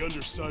taped to the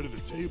underside of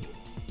the table.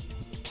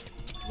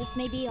 This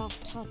may be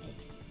off topic,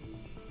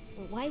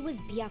 but why was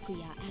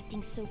Byakuya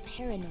acting so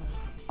paranoid?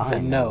 I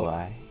know note.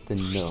 why. The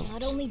note.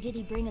 Not only did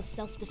he bring a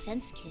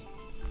self-defense kit,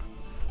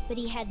 but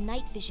he had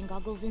night vision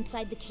goggles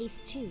inside the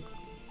case too.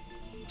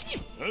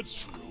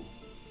 That's true.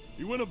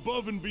 He went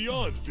above and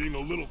beyond being a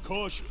little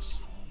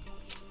cautious.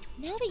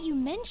 Now that you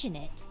mention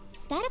it,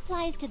 that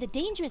applies to the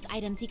dangerous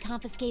items he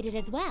confiscated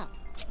as well.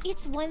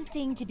 It's one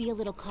thing to be a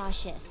little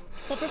cautious,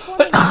 but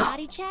performing a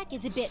body check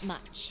is a bit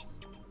much.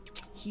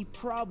 He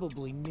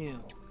probably knew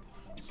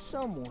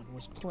someone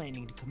was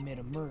planning to commit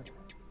a murder.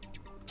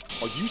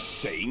 Are you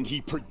saying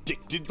he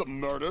predicted the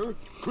murder?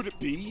 Could it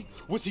be?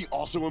 Was he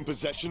also in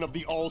possession of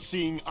the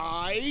all-seeing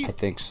eye? I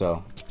think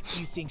so.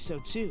 You think so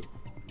too,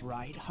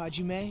 right,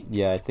 Hajime?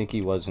 Yeah, I think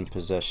he was in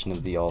possession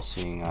of the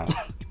all-seeing eye.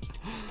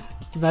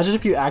 Imagine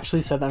if you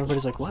actually said that.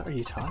 Everybody's like, what are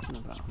you talking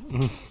about?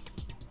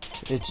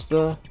 It's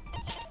the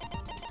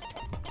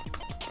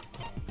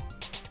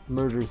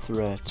murder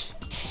threat.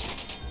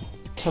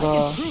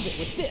 Ta-da! Prove it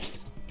with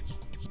this.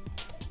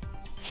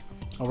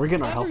 Oh, we're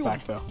getting our health Everyone,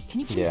 back, though. Can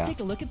you please Yeah. take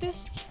a look at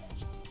this?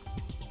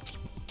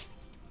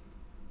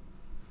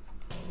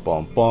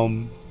 Bum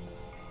bum.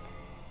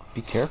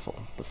 Be careful.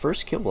 The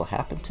first kill will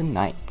happen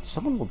tonight.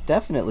 Someone will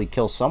definitely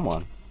kill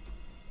someone.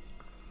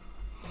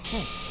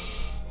 Hey,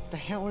 the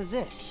hell is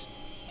this?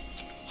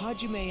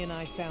 Hajime and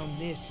I found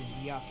this in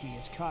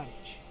Byakuya's cottage.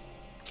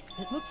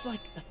 It looks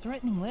like a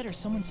threatening letter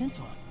someone sent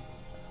to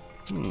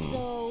him.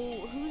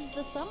 So, who's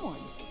the someone?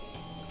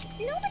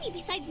 Nobody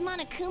besides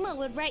Monokuma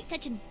would write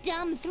such a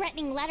dumb,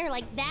 threatening letter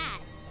like that.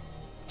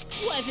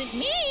 Wasn't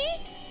me.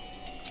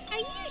 Are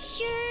you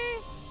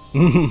sure?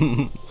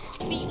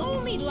 The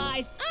only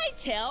lies I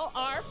tell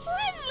are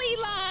friendly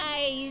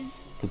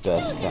lies. The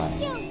best Those are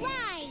kind. still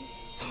lies.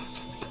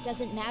 It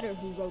doesn't matter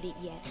who wrote it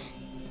yet.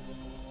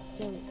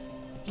 So,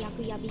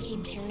 Byakuya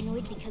became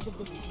paranoid because of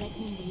this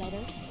threatening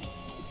letter?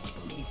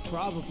 He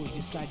probably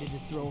decided to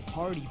throw a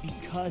party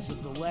because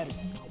of the letter.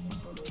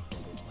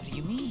 What do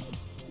you mean?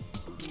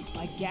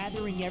 By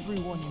gathering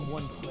everyone in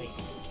one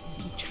place,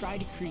 he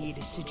tried to create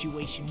a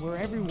situation where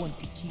everyone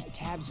could keep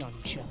tabs on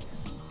each other.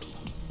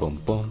 Bum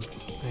bum.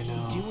 I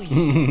know. Doing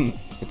so,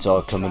 It's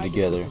all he coming tried to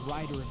together. put the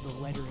writer of the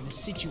letter in a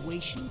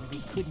situation where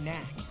they couldn't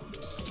act.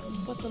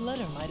 But the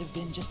letter might have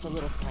been just a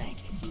little prank.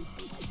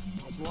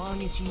 As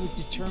long as he was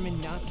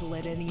determined not to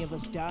let any of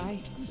us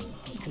die,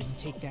 he couldn't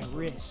take that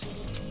risk.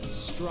 His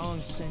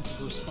strong sense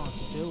of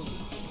responsibility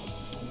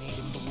made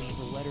him believe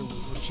the letter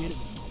was legitimate.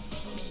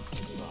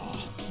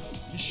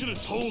 He should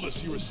have told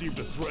us he received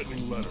a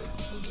threatening letter.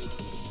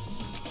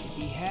 If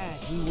he had,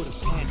 we would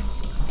have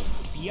panicked.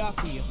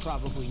 Byakuya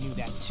probably knew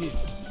that too.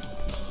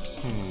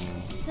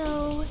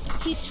 So,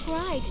 he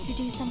tried to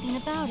do something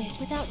about it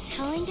without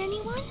telling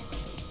anyone?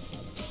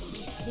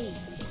 I see.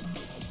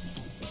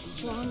 A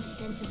strong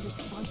sense of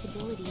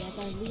responsibility as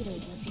our leader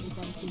was his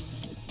undoing.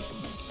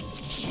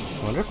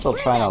 I wonder if they'll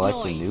try and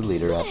elect a new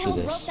leader after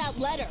Who wrote this. that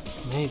letter?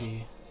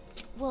 Maybe.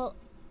 Well,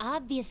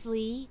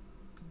 obviously,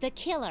 the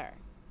killer.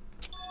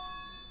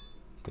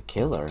 The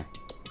killer?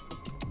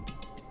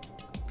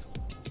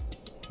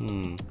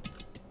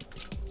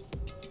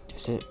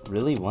 Is it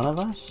really one of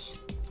us?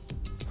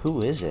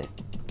 Who is it?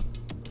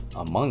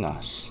 Among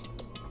Us.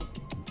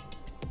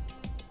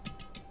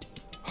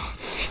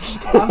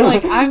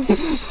 I'm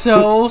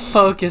so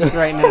focused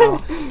right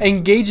now.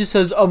 And Gage just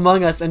says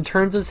Among Us and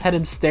turns his head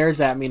and stares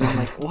at me, and I'm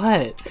like,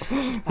 what?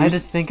 I had to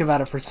think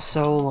about it for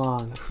so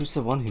long. Who's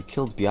the one who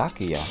killed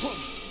Byakuya?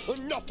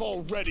 Enough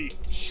already!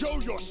 Show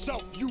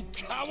yourself, you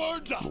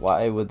coward!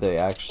 Why would they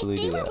actually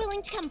If they do were that?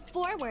 willing to come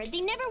forward,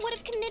 they never would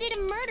have committed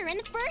a murder in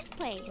the first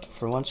place.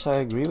 For once I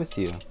agree with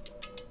you.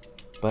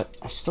 But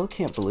I still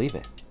can't believe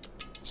it.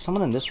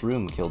 Someone in this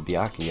room killed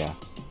Byakuya.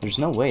 There's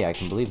no way I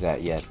can believe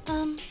that yet.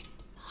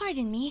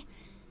 Pardon me.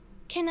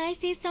 Can I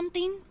say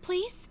something,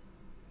 please?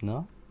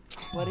 No?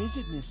 What is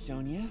it, Miss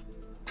Sonia?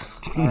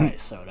 Alright,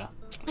 Soda.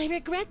 I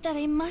regret that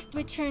I must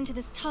return to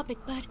this topic,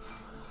 but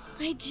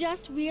I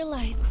just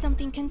realized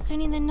something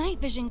concerning the night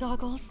vision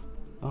goggles.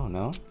 Oh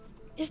no?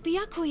 If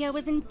Byakuya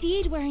was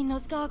indeed wearing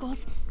those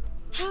goggles,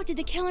 how did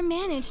the killer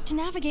manage to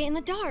navigate in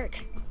the dark?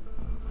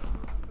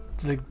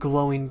 The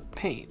glowing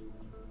paint.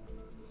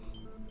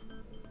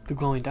 The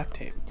glowing duct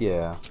tape.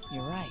 Yeah.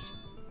 You're right.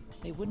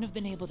 They wouldn't have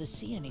been able to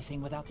see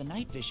anything without the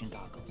night vision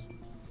goggles.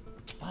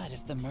 But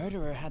if the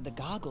murderer had the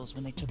goggles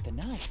when they took the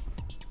knife,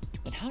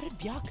 then how did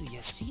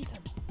Byakuya see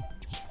them?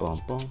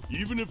 Bum bum.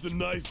 Even if the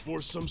knife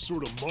bore some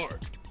sort of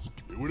mark,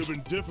 it would have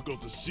been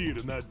difficult to see it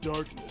in that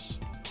darkness.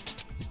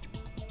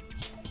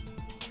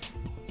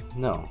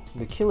 No,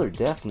 the killer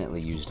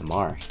definitely used a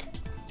mark.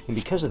 And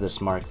because of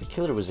this mark, the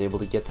killer was able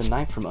to get the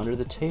knife from under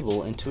the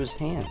table into his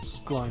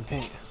hands. Glowing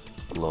paint.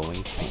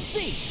 Glowing paint.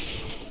 See!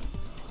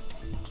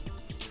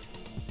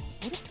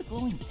 What if the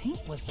glowing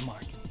paint was the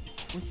mark?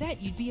 With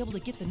that, you'd be able to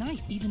get the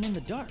knife even in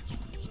the dark.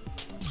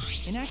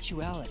 In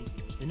actuality,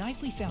 the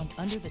knife we found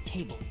under the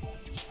table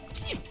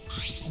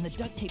and the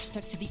duct tape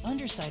stuck to the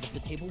underside of the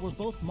table were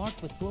both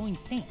marked with glowing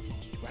paint,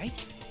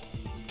 right?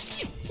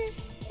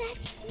 Does that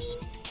mean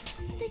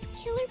the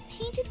killer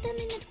painted them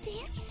in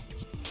advance?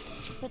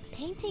 But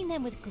painting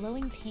them with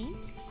glowing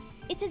paint?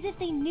 It's as if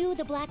they knew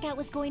the blackout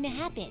was going to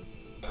happen.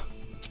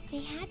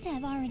 They had to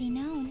have already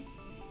known.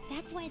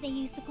 That's why they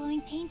used the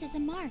glowing paint as a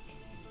mark.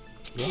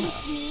 Yeah.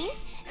 Which means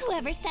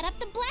whoever set up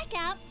the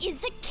blackout is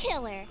the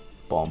killer.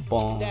 Bum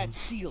bum. That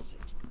seals it.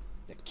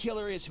 The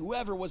killer is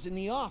whoever was in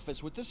the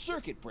office with the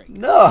circuit breaker.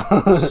 No!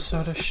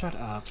 Soda, shut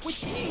up.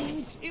 Which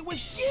means it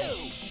was you,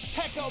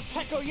 Peko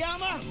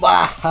Pekoyama!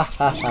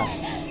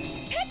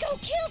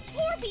 Peko killed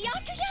poor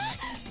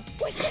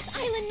Byakuya? Was this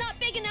island not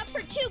big enough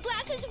for 2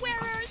 glasses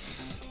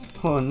wearers?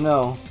 Oh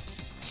no.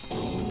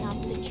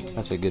 Not the killer.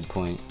 That's a good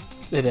point.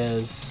 It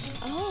is.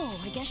 Oh,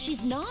 I guess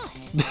she's not.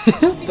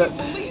 That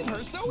Believe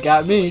her so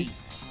got easily. me.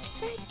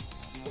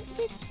 But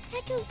with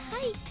Peko's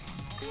height,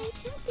 I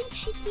don't think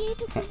she'd be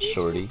able to reach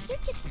Shorty. the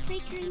circuit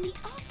breaker in the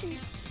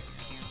office.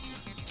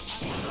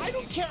 I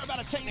don't care about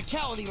a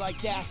technicality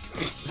like that.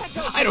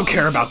 I don't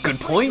care about good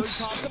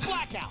points. The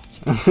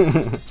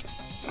blackout.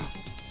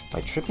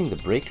 By tripping the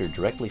breaker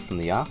directly from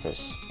the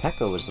office,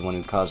 Peko was the one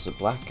who caused the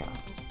blackout.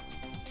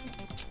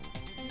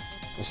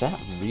 Is that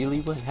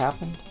really what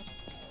happened?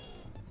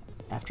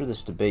 After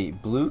this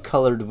debate,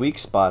 blue-colored weak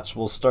spots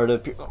will start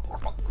appearing.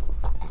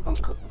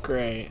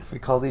 Great. We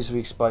call these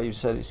weak spots, you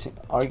said,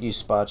 argue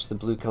spots. The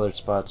blue-colored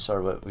spots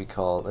are what we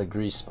call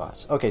agree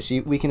spots. Okay,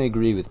 so we can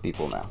agree with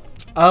people now.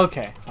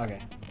 Okay,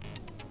 okay.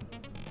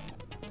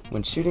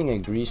 When shooting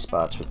agree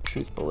spots with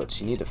truth bullets,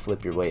 you need to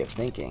flip your way of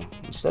thinking.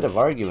 Instead of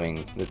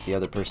arguing that the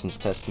other person's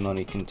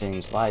testimony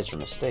contains lies or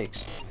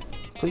mistakes,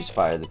 please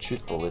fire the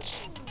truth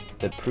bullets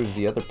that prove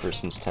the other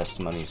person's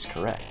testimony is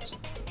correct.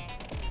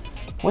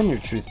 When your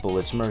truth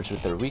bullets merge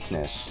with their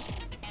weakness,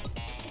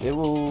 it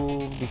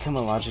will become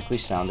a logically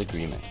sound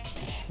agreement.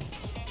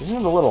 Isn't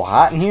it a little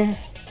hot in here?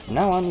 From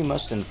now on, you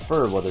must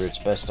infer whether it's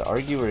best to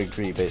argue or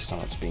agree based on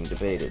what's being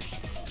debated.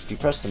 You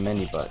press the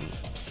menu button.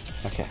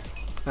 Okay.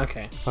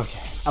 Okay. Okay.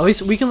 At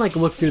least we can like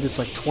look through this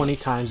like 20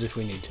 times if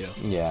we need to.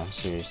 Yeah,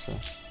 seriously.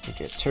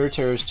 Okay,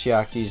 Teruteru's,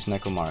 Chiaki's,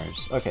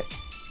 Nekomaru's. Okay,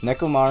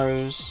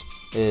 Nekomaru's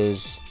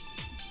is,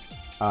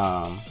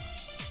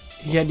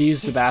 He had to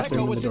use the Since bathroom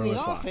Peko and was the door in the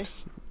was locked.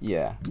 office,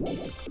 yeah.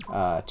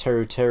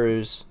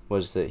 Teruteru's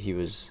was that he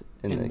was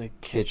in In the the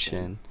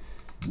kitchen.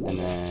 And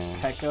then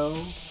Peko.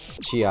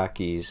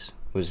 Chiaki's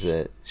was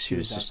that she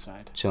was was just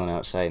outside. chilling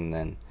outside, and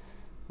then,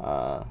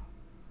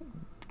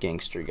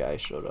 gangster guy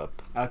showed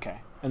up. Okay.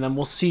 and then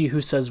we'll see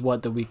who says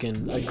what that we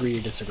can agree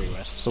or disagree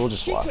with. So we'll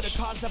just She could watch.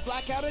 have caused the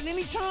blackout at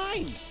any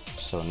time.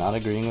 So not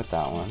agreeing with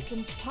that one. It's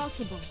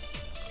impossible.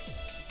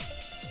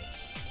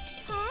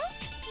 Huh?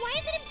 Why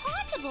is it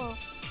impossible?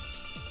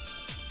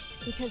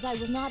 Because I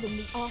was not in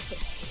the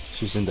office.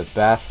 She's in the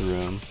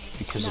bathroom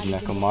because Not of even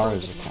before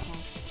Nekomaru's the account.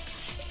 blackout.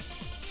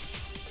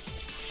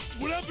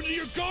 What happened to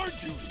your guard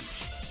duty?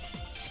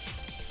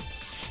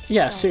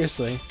 Yeah,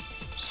 seriously.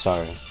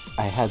 Sorry,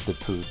 I had the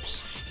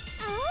poops.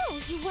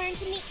 Oh, you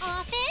weren't in the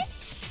office?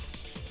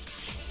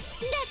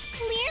 That's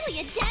clearly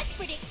a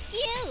desperate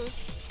excuse.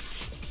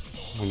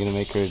 We're gonna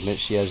make her admit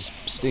she has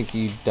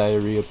stinky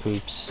diarrhea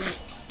poops.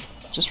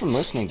 Just from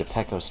listening to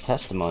Pecco's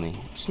testimony,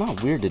 it's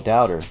not weird to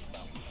doubt her.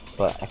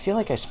 But I feel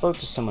like I spoke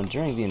to someone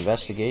during the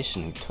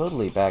investigation who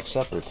totally backs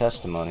up her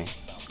testimony.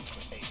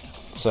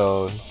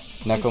 So,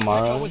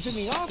 Pecco was in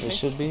the Nekomaru, it office,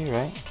 should be,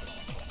 right?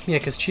 Yeah,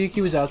 because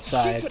Chiki was She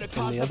outside could have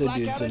and caused the the other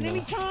blackout dude's at in any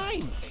the...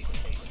 time.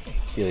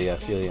 Feel ya,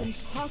 feel That's ya.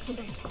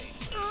 impossible.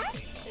 Huh?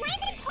 Why is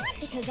it impossible?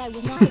 Because I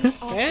was not in the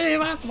Hey,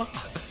 office.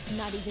 what's-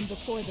 Not even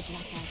before the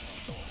blackout.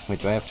 Wait,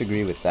 do I have to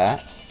agree with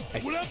that?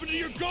 What happened to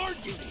your guard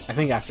duty? I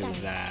think after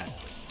that.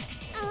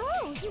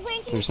 Oh, you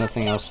weren't in There's the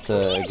nothing office? else to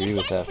Clearly a agree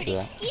with desperate after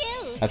that.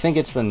 excuse. I think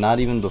it's the not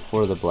even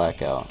before the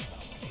blackout.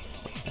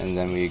 And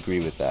then we agree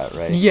with that,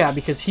 right? Yeah,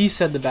 because he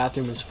said the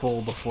bathroom was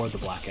full before the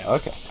blackout.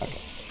 Okay, okay.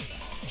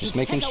 Just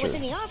making Pecco sure. was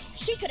in the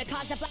office. She could have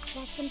caused the blackout.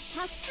 That's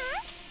impossible.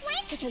 Huh?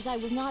 What? Because I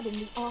was not in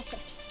the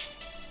office.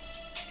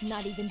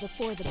 Not even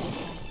before the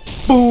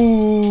blackout.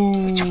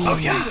 Boom! Oh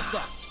yeah!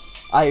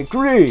 I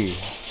agree!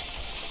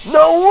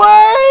 No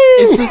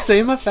way! It's the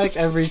same effect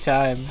every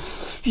time.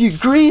 You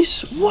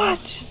agrees? What?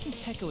 I think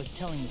Pecco is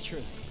telling the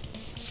truth.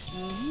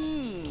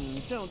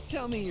 Don't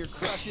tell me you're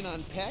crushing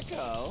on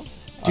Pecco.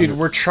 Dude,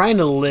 we're trying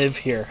to live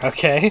here,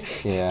 okay?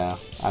 Yeah,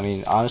 I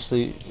mean,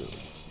 honestly,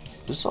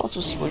 this all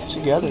just worked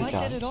together, I don't like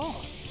that guys. at all.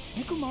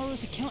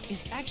 Nekomaru's account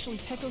is actually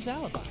Pecco's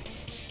alibi.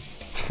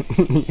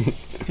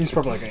 He's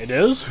probably like, it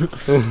is?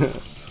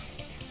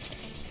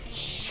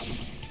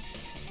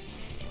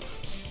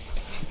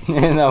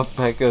 And now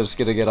Pecco's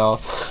gonna get all,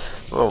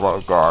 oh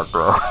my god,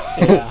 bro.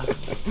 Yeah.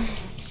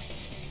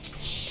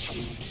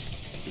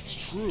 It's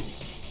true.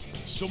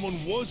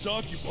 Someone was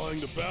occupying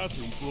the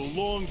bathroom for a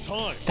long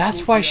time.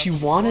 That's why she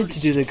wanted to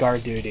do the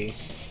guard duty.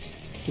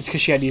 It's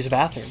because she had to use the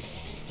bathroom.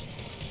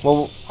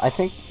 Well, I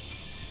think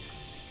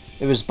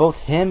it was both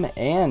him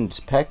and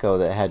Pecco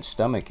that had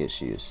stomach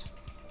issues.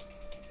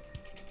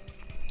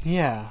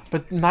 Yeah,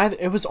 but neither.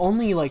 It was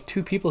only like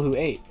 2 people who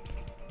ate.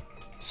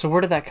 So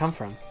where did that come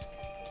from?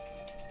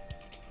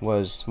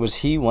 Was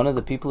he one of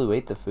the people who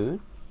ate the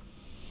food?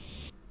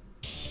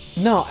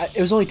 No,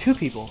 it was only 2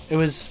 people. It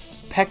was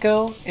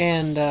Pecco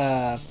and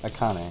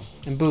Akane.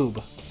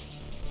 Boob.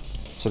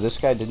 So this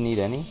guy didn't eat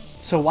any?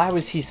 So why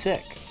was he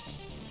sick?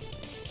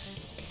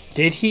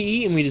 Did he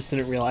eat and we just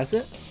didn't realize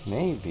it?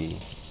 Maybe.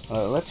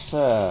 Let's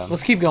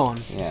keep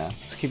going. Yeah.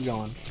 Let's keep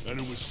going. And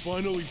it was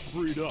finally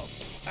freed up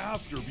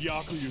after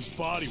Byakuya's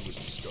body was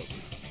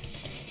discovered.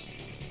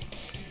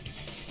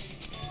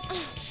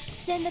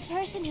 Then the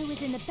person who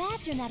was in the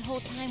bathroom that whole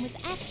time was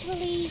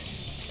actually...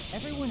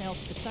 Everyone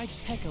else besides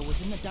Pecco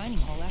was in the dining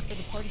hall after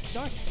the party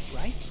started,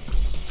 right?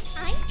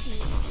 I see.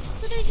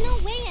 So there's no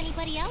way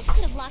anybody else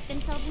could have locked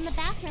themselves in the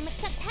bathroom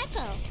except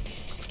Pecco.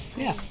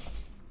 Yeah.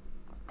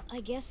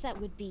 I guess that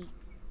would be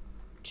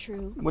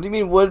true. What do you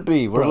mean would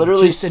be? We're Bro,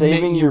 literally just admit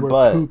saving you your were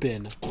butt.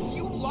 Pooping.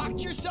 You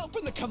locked yourself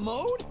in the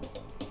commode?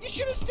 You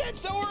should have said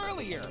so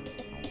earlier.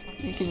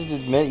 You can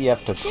admit you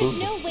have to There's poop.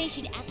 no way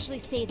she'd actually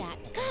say that.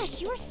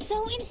 Gosh, you're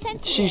so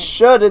insensitive. She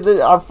should.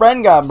 Our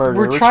friend got murdered.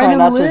 We're We're trying to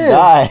not live. to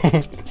die.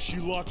 If she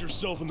locked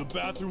herself in the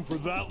bathroom for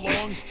that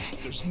long,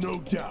 there's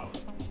no doubt.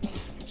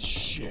 It's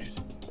shit.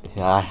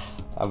 Yeah,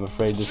 I'm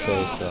afraid to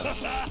say so.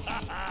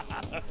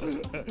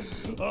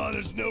 Oh,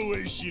 there's no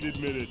way she'd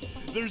admit it.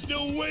 There's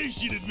no way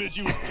she'd admit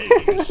she was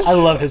taking a shit. I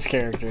love his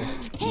character.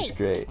 Hey, He's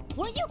great.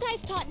 weren't you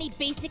guys taught any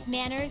basic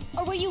manners,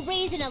 or were you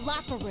raised in a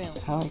locker room?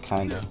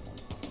 Kinda.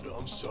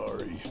 I'm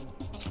sorry.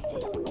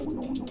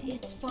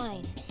 It's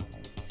fine.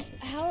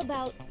 How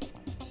about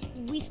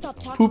we stop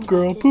talking Poop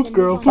girl, about this poop and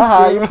girl, move on?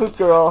 Haha, you poop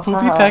girl. Poopy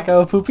Haha.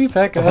 Pecco, Poopy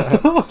Pecco.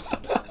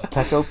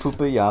 Pecco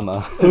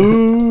Poopayama.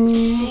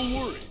 Ooh. Don't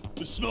worry.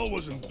 The smell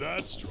wasn't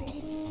that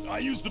strong. I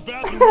used the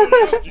bathroom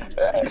right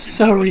after you.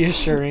 So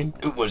reassuring.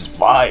 It was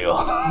vile.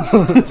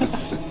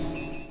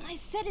 I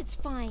said it's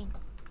fine.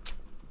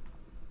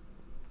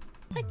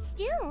 But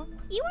still,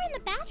 you were in the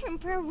bathroom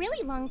for a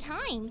really long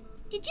time.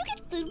 Did you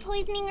get food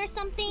poisoning or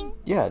something?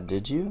 Yeah,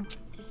 did you?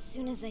 As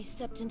soon as I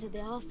stepped into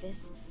the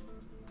office,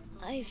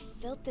 I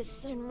felt this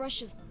sudden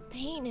rush of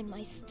pain in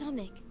my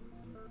stomach.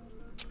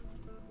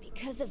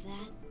 Because of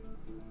that,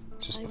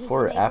 Just I was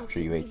before or unable after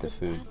to you leave ate the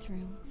food?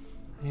 bathroom,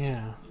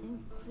 Yeah.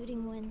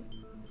 including when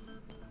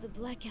the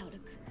blackout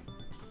occurred.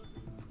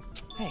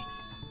 Hey,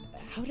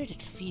 how did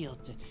it feel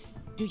to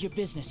do your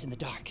business in the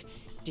dark?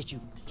 Did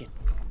you get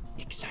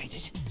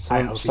excited?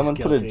 I hope Someone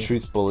he's put a guilty.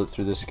 truth bullet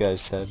through this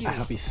guy's head. I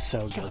hope he's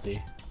so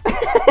guilty.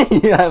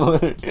 Yeah,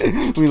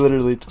 we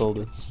literally told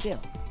him.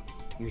 Still,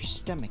 your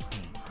stomach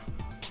pain.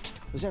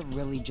 Was that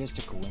really just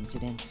a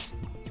coincidence?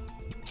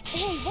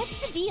 Hey, what's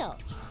the deal?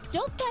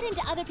 Don't butt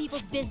into other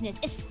people's business,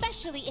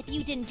 especially if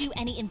you didn't do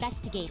any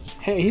investigating.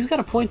 Hey, he's got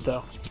a point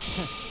though.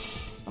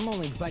 I'm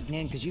only butting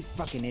in because you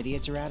fucking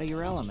idiots are out of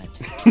your element.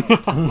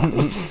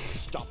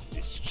 Stop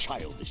this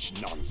childish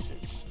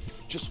nonsense.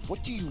 Just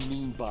what do you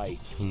mean by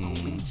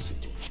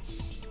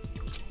coincidence?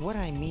 What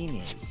I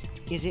mean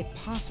is it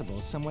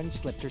possible someone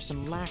slipped her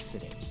some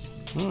laxatives?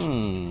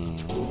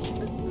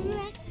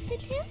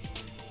 Laxatives?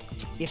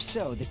 If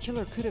so, the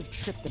killer could have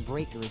tripped the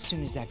breaker as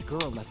soon as that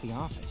girl left the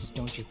office,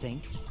 don't you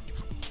think?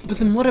 But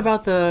then what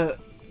about the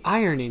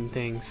ironing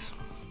things?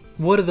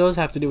 What do those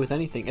have to do with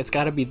anything? It's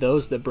got to be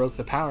those that broke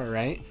the power,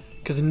 right?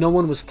 Because no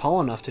one was tall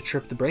enough to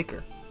trip the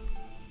breaker.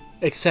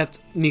 Except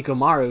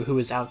Nikomaru, who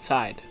was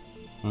outside.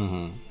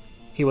 Mm-hmm.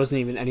 He wasn't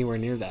even anywhere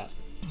near that.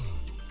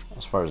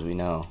 As far as we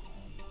know.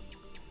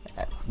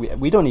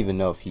 We don't even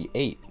know if he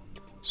ate.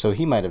 So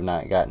he might have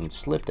not gotten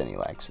slipped any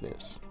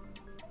laxatives.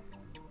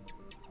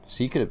 So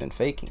he could have been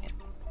faking it.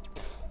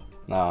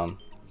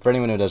 For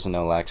anyone who doesn't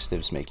know,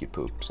 laxatives make you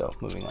poop. So,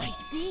 moving on. I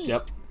see.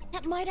 Yep.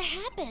 That might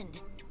have happened.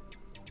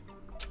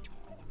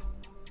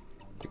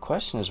 The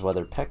question is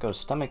whether Pecco's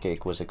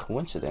stomachache was a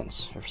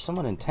coincidence, or if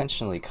someone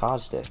intentionally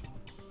caused it.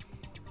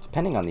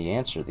 Depending on the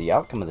answer, the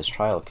outcome of this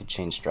trial could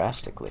change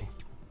drastically.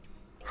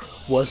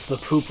 Was the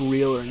poop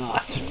real or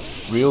not?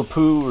 Real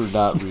poo or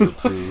not real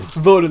poo?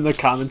 Vote in the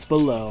comments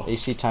below.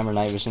 AC Timer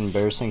Night was an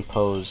embarrassing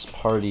pose,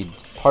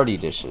 party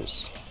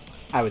dishes.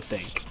 I would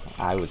think.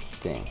 I would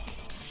think.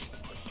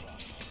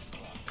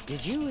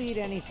 Did you eat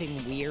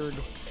anything weird?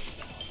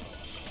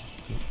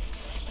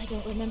 I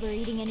don't remember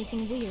eating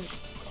anything weird.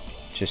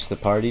 Just the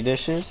party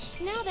dishes?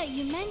 Now that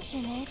you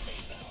mention it...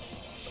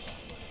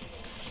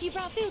 You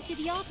brought food to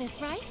the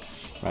office, right?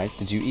 Right?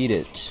 Did you eat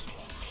it?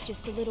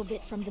 Just a little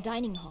bit from the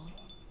dining hall.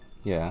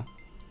 Yeah.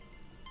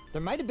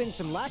 There might have been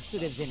some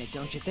laxatives in it,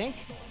 don't you think?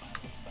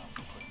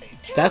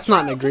 That's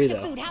not an agree,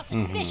 though. Food, how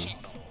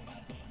suspicious.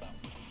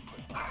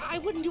 I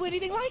wouldn't do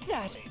anything like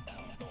that.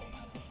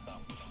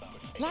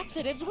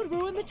 Laxatives would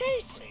ruin the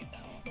taste.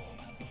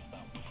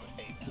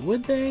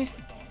 Would they?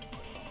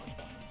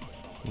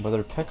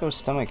 Whether Pecco's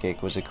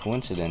stomachache was a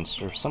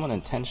coincidence or if someone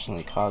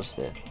intentionally caused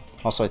it.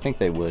 Also, I think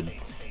they would.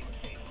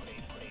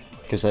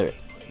 Because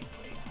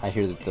I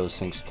hear that those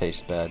things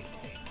taste bad.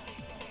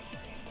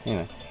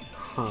 Anyway,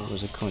 it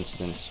was a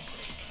coincidence.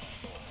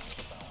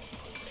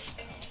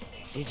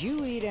 Did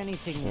you eat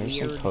anything There's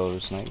weird? some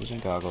pose, night vision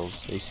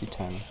goggles, AC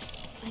Timer.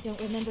 I don't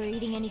remember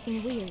eating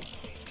anything weird.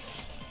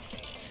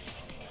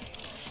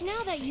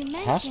 Now that you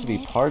mention It has to be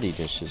party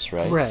dishes,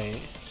 right? Right.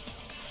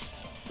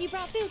 You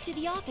brought food to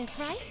the office,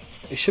 right?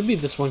 It should be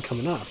this one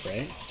coming up,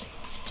 right?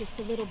 Just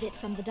a little bit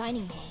from the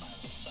dining hall.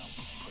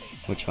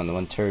 Which one? The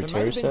one Taro There might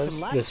Taro have been says? some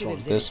This laxatives one.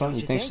 in This it, one? don't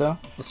You think so?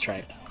 Let's try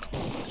it.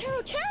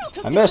 Taro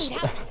cooked I the missed.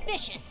 food, how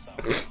suspicious.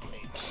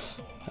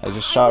 I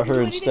just shot her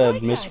wouldn't do anything instead.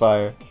 like that.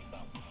 Misfire.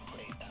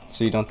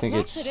 So you don't think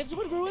it's... Laxatives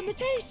would ruin the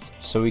taste.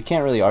 So we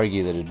can't really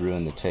argue that it'd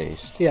ruin the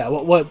taste. Yeah,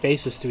 what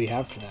basis do we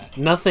have for that?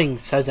 Nothing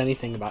says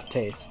anything about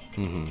taste.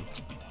 Mm-hmm.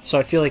 So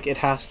I feel like it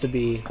has to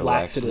be The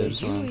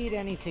laxatives. laxatives. Did you eat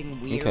anything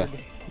weird?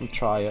 Okay, we'll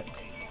try it.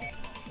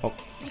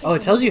 Oh,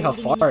 it tells you how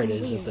Eating far it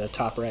anything is at weird. the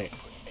top right.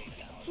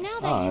 Now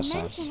that Oh, you that's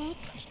nice. mention it,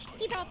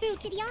 you brought food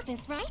to the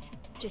office, right?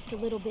 Just a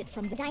little bit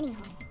from the dining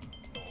hall.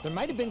 There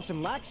might have been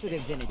some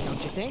laxatives in it,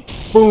 don't you think?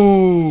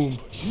 Boom!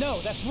 No,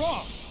 that's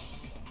wrong.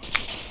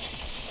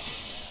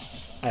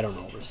 I don't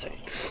know what we're saying.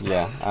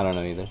 Yeah, I don't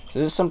know either.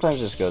 This sometimes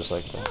just goes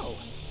like that. No,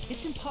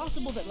 it's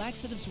impossible that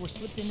laxatives were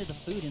slipped into the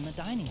food in the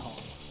dining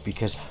hall.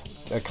 Because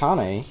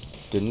Akane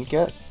didn't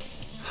get...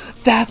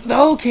 That's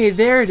okay.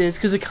 There it is.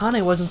 Because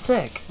Akane wasn't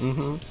sick.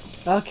 Mm-hmm.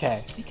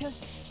 Okay.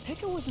 Because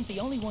Pekka wasn't the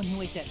only one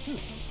who ate that food.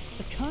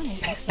 Akane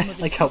ate some of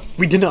it. Like how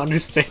we didn't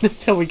understand it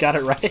until we got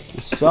it right.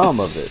 Some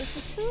of it. If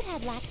the food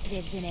had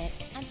laxatives in it,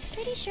 I'm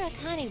pretty sure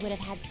Akane would have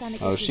had stomach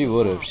Oh, issues she as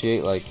would have. well. She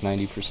ate like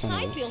 90%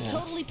 I of it. feel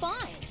totally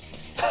fine.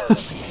 Like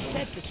I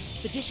said,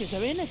 the dishes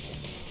are innocent.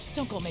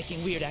 Don't go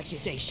making weird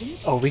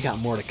accusations. Oh, we got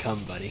more to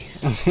come, buddy.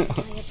 I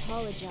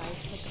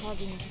apologize for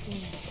causing a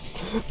scene.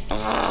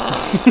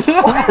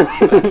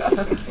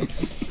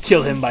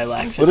 Kill him by What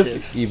laxative.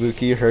 if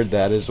Ibuki heard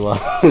that as well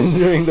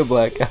during the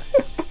blackout?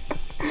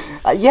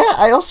 Yeah,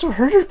 I also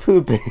heard her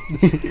pooping.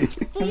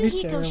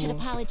 Fuyuhiko should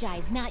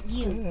apologize, not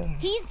you.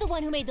 He's the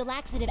one who made the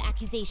laxative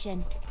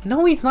accusation.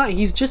 No, he's not.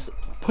 He's just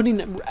putting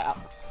it...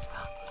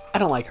 I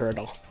don't like her at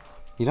all.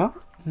 You know?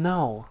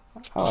 No.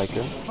 I like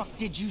her. Fuck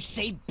did you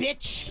say,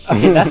 bitch?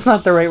 Okay, that's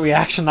not the right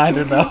reaction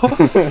either, though.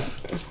 There's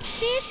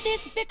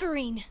this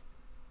bickering.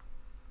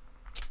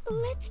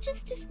 Let's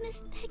just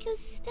dismiss Pecco's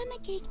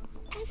stomachache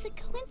as a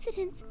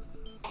coincidence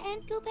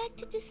and go back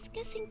to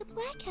discussing the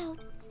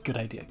blackout. Good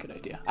idea, good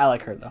idea. I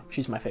like her, though.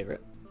 She's my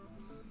favorite.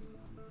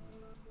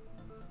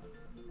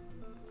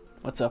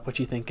 What's up? What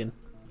you thinking?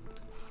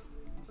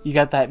 You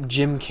got that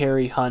Jim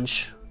Carrey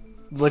hunch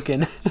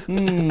looking.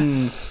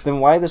 Then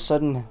why the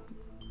sudden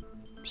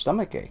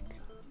stomachache?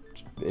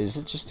 Is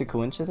it just a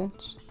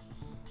coincidence?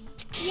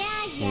 Yeah.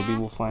 Maybe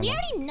we'll find We out.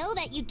 already know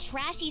that, you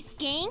trashy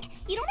skank.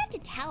 You don't have to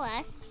tell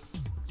us.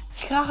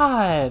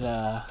 God.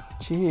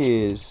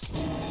 Jeez.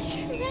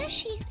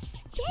 Trashy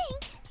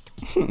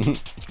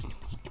skank?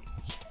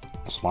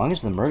 As long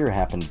as the murder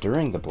happened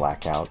during the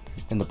blackout,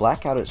 then the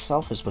blackout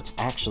itself is what's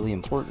actually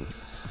important.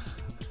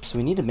 So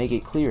we need to make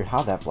it clear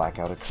how that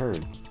blackout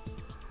occurred.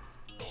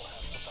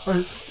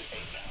 The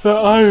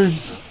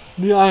irons.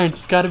 The irons.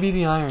 It's gotta be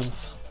the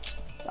irons.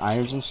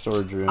 Irons in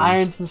storage room.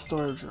 Irons in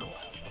storage room.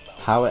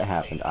 How it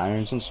happened.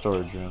 Irons in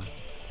storage room.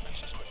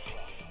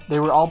 They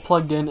were all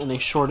plugged in and they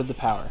shorted the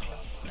power.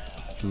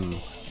 Who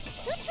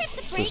tripped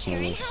the breaker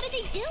and how did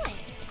they do it?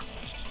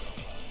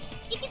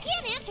 If you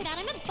can't answer that,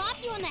 I'm gonna bop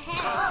you on the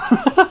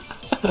head.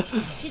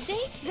 Did they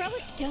throw a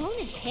stone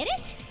and hit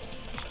it?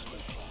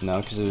 No,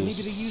 because it was...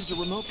 Maybe they used a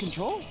remote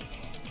control?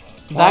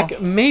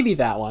 Maybe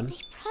that one. They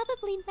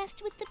probably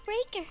messed with the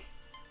breaker.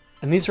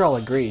 And these are all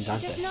agrees,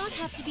 aren't It does they? not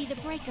have to be the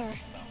breaker.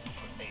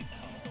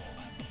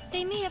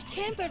 They may have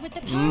tampered with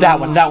the power. That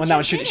one.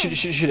 Shoot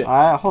it.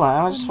 hold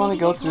on, I just want to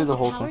go through the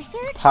whole thing.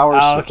 Power Oh,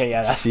 surge. okay,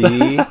 yeah, that's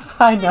See?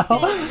 I know.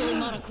 That's really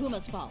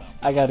Monokuma's fault.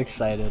 I got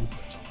excited.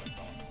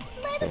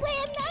 By the way,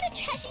 I'm not a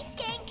trashy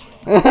skank.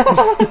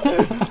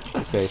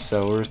 Okay,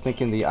 so we're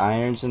thinking the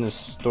irons in the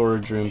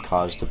storage room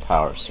caused a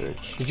power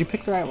surge. Did you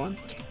pick the right one?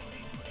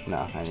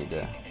 No, I need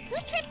to... Who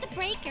tripped the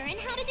breaker and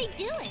how did they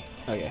do it?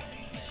 Okay.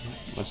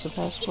 What's the If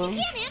password?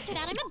 you can't answer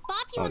that, I'm gonna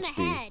bop you Oh, on the it's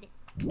B. head.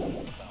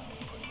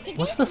 Did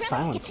What's they the throw a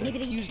silencer? stick- Maybe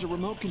they used a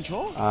remote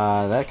control?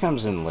 That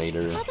comes in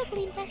later.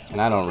 Probably messed with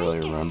And I don't the really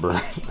breaker.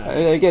 remember.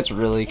 It gets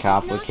really It does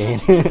not have to be the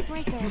complicated.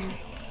 breaker.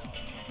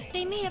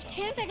 They may have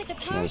tampered with the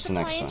power That's the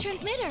next supply and one.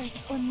 transmitters.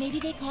 Or maybe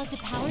they caused a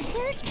power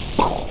surge?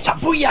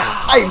 Chabuya!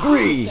 I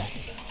agree!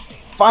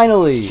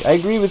 Finally! I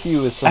agree with you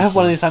with I something. have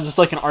one of these times, it's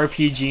like an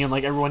RPG and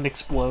like everyone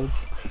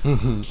explodes.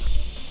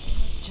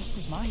 It's just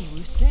as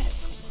Mahiru said.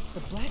 The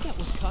blackout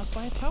was caused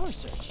by a power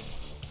surge.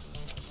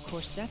 Of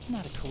course, that's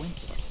not a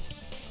coincidence.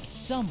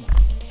 Someone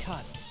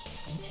caused it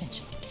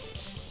intentionally.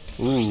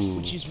 Ooh.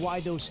 Which is why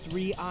those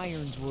 3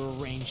 irons were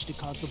arranged to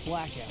cause the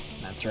blackout.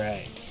 That's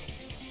right.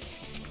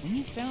 When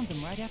you found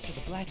them right after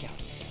the blackout,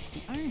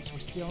 the irons were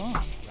still on,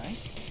 right?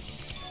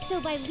 So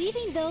by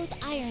leaving those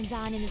irons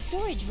on in the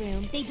storage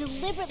room, they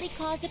deliberately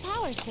caused a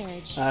power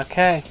surge.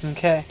 Okay.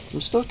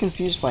 I'm still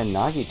confused why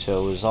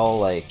Nagito was all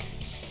like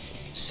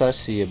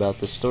sussy about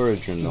the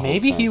storage room the whole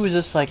Maybe time. he was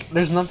just like,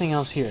 there's nothing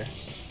else here.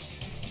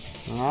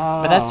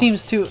 But But that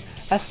seems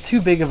that's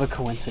too big of a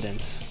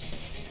coincidence.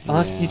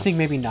 Unless Yeah. you think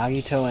maybe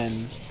Nagito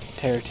and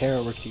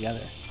Teru work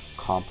together.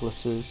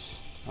 accomplices.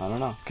 I don't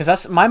know.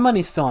 Because my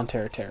money's still on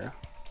Teru.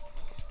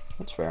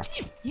 That's fair.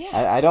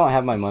 Yeah. I don't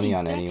have my money Seems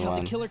on that's how the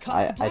anyone. killer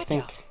caused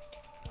the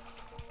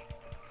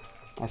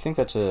I think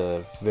that's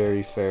a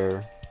very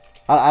fair.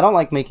 I don't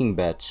like making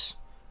bets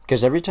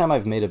because every time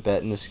I've made a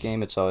bet in this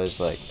game, it's always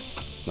like,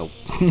 nope,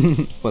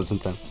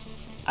 wasn't them.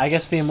 I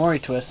guess the Amori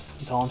twist.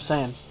 That's all I'm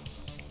saying.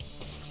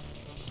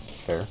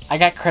 Fair. I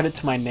got credit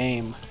to my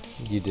name.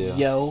 You do.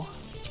 Yo.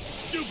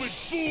 Stupid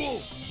fool!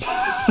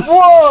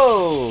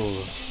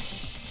 Whoa!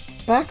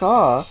 Back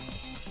off.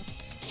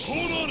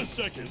 Hold on a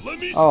second, let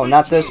me Oh, speak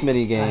not to this you.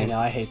 mini I game. know,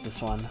 I hate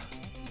this one.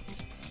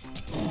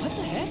 What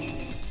the heck?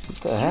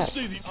 What the You heck?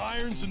 say the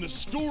irons in the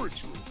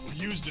storage room were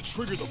used to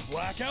trigger the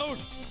blackout?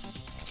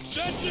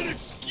 That's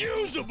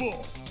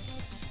inexcusable!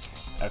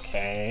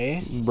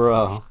 Okay.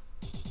 Bro.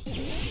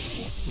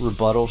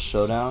 Rebuttal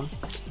showdown.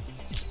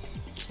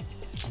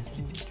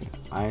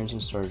 Irons in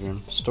storage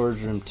room.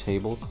 Storage room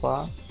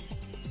tablecloth.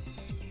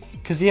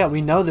 Because, yeah,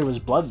 we know there was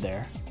blood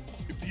there.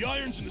 If the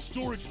irons in the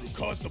storage room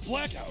caused the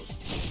blackout,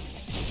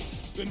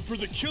 then for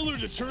the killer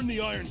to turn the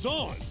irons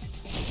on,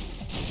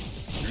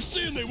 you're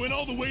saying they went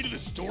all the way to the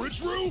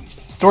storage room?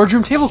 Storage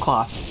room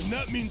tablecloth. And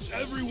that means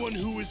everyone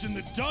who was in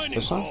the dining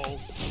This one? hall.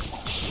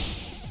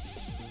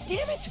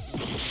 Damn it!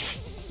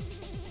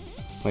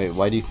 Wait,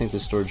 why do you think the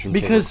storage room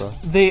Because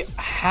tablecloth? they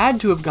had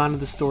to have gone to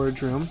the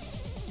storage room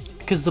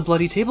because the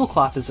bloody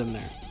tablecloth is in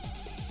there.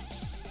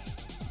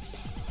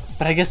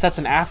 But I guess that's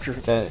an after.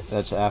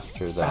 That's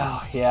after that.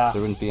 Oh, yeah.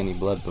 There wouldn't be any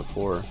blood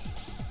before.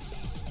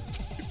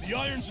 If the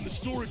irons in the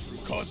storage room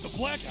caused the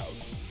blackout,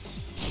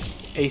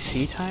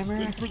 AC timer?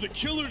 then for the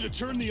killer to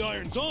turn the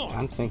irons on,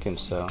 I'm thinking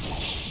so.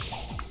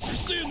 you're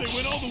saying they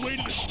went all the way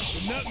to the...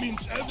 And that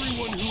means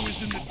everyone who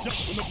was in the...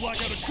 When the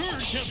blackout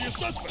occurred can't be a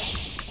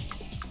suspect.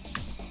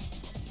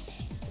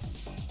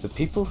 The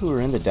people who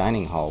were in the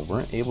dining hall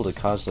weren't able to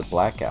cause the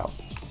blackout.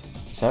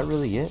 Is that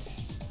really it?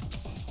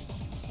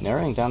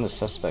 Narrowing down the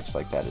suspects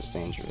like that is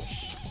dangerous.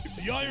 If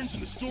the irons in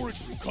the storage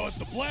room caused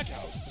the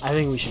blackout, I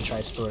think we should try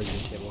storage room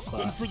then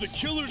tablecloth. for the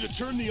killer to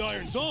turn the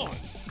irons on,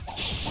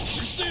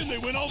 you're saying they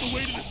went all the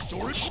way to the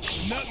storage?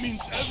 And that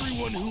means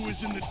everyone who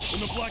was in the... When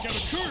the blackout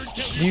occurred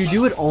can't be Do a you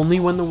do it suspect. only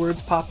when the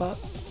words pop up?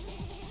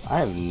 I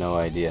have no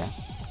idea.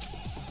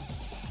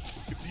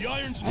 If the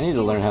irons in I the need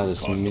to learn storage how room this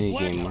caused the mini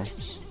game blackout,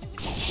 works.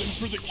 then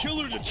for the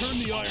killer to turn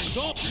the irons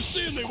on, you're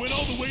saying they went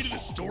all the way to the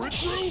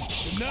storage room?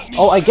 And that means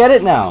Oh, I get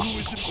it now. everyone who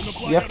was in- when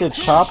the You have to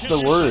blackout chop occurred the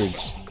can't be a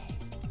words. suspect.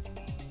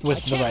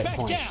 With the right Back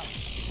point. down.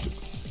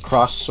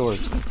 cross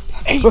swords.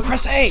 A,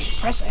 press A,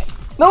 press A.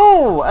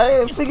 No,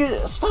 I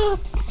figured. Stop.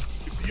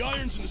 If the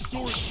iron's in the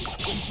storage room,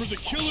 then for the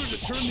killer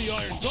to turn the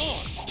irons on,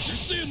 you're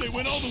saying they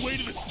went all the way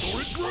to the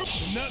storage room?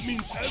 And that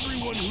means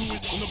everyone who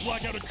is when the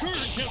blackout occurred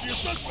can't be a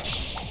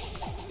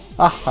suspect.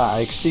 Haha, I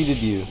exceeded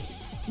you.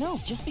 No,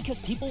 just because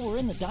people were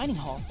in the dining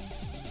hall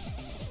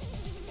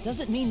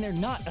doesn't mean they're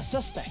not a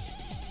suspect.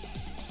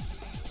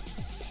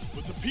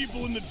 But the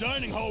people in the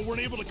dining hall weren't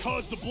able to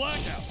cause the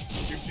blackout.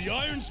 If the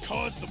irons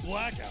caused the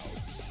blackout,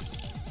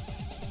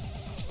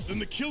 then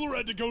the killer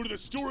had to go to the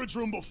storage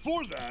room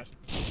before that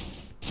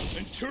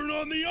and turn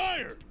on the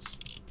irons.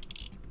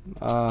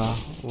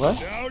 What?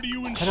 Now do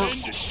you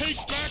intend to take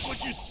back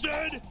what you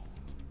said?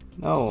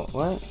 No,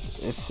 what?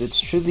 If it's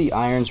true the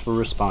irons were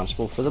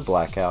responsible for the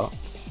blackout.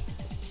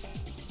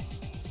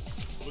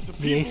 But the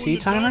The AC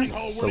timer?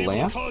 The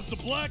lamp? Cause the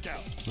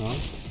blackout. No.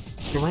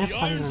 The lamp's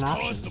not even irons an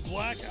option. caused the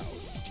blackout,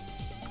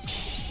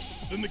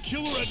 then the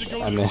killer had to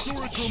go I to the missed.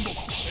 storage room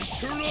and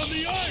turn on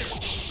the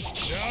irons.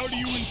 Now do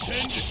you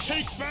intend to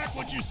take back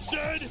what you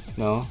said?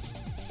 No.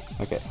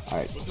 Okay,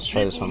 alright, But the let's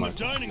try this people one in more the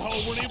time. dining hall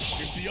weren't able.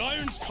 If the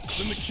irons,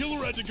 then the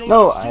killer had to go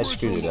No, to the I storage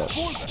screwed room it up.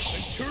 before that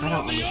and turn I don't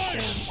on the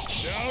understand.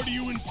 irons. Now do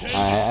you intend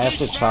I have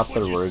to take chop back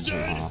their what you words in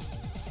said?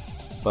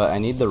 half. But I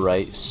need the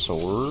right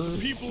sword.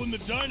 People in the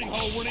dining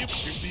hall weren't able.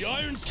 If the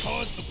irons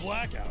caused the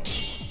blackout,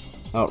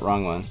 Oh,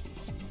 wrong one.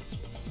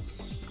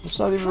 It's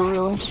not even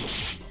real.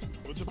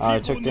 but the I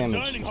people took in the damage.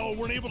 dining hall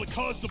weren't able to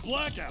cause the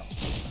blackout.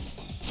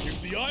 If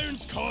the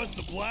irons caused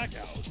the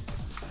blackout,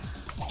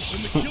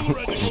 then the killer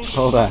had to go to the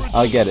Hold on, storage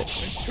I'll room get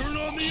it. and turn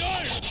on the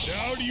irons.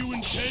 Now do you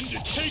intend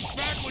to take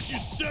back what you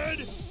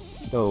said?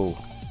 No.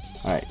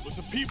 Alright. But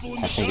the people in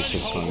I the think it's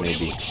dining this hall one, weren't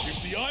able maybe. to.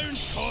 If the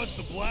irons caused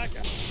the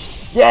blackout,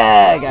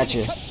 Yeah, I got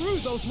you. Cut through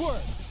those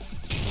words.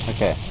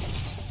 Okay.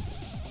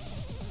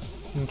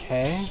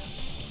 Okay.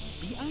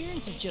 The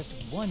irons are just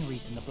one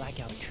reason the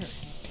blackout occurred,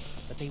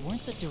 but they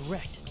weren't the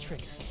direct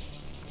trigger.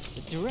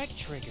 The direct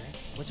trigger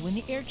was when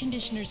the air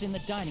conditioners in the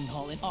dining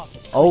hall and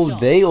office Oh, clicked on.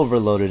 they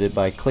overloaded it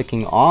by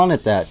clicking on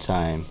at that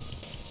time.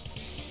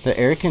 The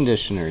air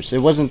conditioners. It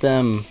wasn't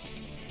them.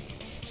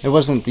 It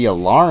wasn't the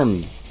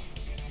alarm.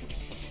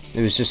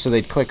 It was just so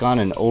they'd click on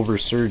and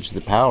oversurge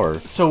the power.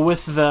 So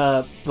with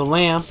the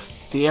lamp,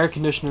 the air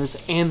conditioners,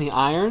 and the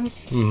iron,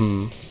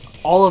 Mm-hmm.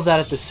 all of that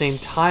at the same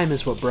time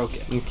is what broke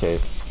it. Okay.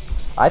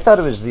 I thought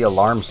it was the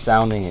alarm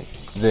sounding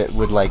that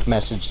would like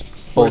message Or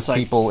both it's like-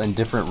 people in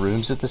different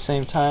rooms at the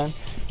same time,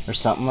 or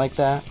something like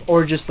that.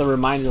 Or just a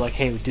reminder like,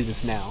 hey, we do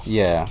this now.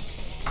 Yeah,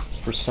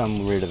 for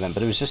some weird event,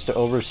 but it was just to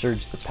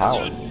oversurge the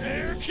power.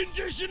 air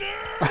conditioners.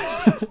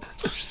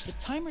 The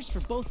timers for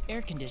both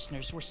air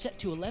conditioners were set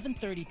to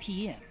 11:30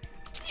 p.m.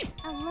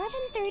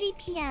 11:30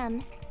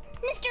 p.m.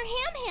 Mr.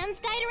 Ham Hands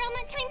died around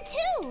that time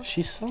too.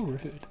 She's so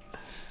rude.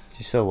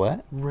 She said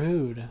what?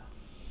 Rude.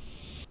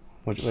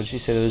 What'd she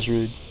say that was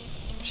rude?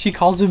 She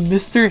calls him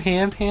Mr.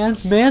 Ham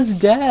Hands. Man's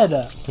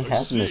dead. He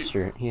has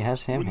he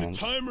has ham When hands.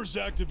 the timers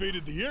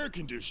activated the air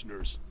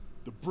conditioners,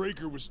 the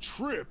breaker was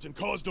tripped and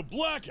caused a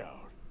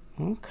blackout.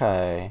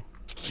 Okay.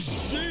 I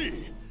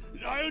see.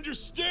 I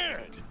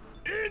understand.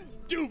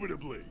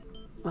 Indubitably.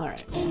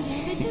 Alright.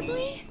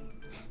 Indubitably?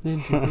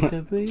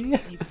 Indubitably.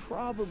 They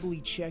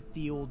probably checked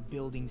the old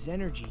building's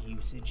energy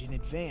usage in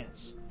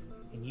advance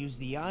and used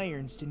the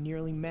irons to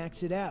nearly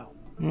max it out.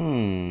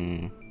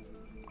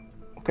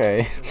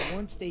 Okay. So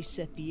once they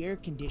set the air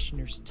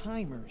conditioner's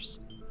timers,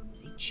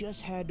 they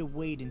just had to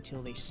wait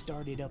until they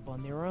started up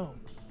on their own.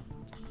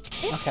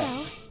 If Okay.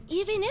 so,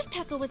 even if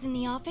Pekka was in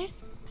the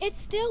office, it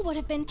still would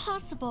have been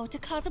possible to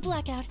cause a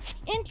blackout,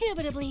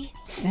 indubitably.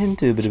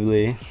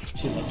 Indubitably.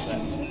 She loves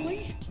that.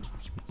 Really?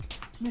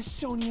 Miss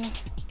Sonia,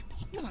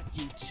 not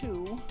you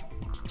too.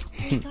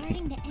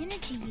 Regarding the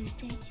energy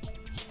usage,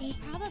 they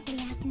probably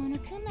asked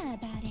Monokuma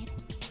about it.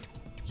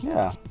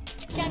 Yeah.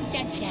 Dun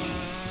dun dun.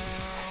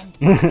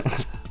 Is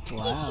she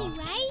Wow.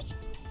 right?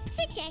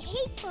 Such a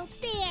hateful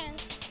bear.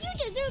 You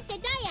deserve to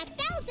die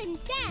 1,000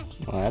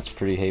 deaths. Well, that's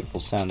pretty hateful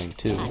sounding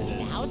too.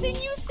 1,000,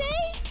 you say?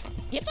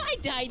 If I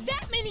died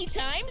that many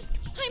times,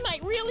 I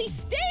might really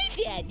stay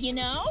dead, you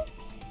know?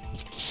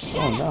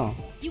 Oh no.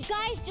 You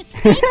guys just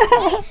stay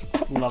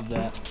quiet. Love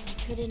that.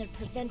 I couldn't have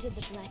prevented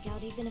the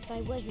blackout even if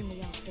I was in the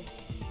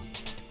office.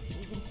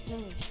 Even so,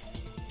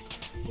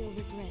 I feel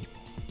regret.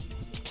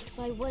 If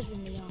I was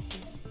in the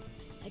office,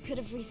 I could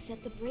have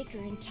reset the breaker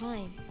in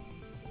time.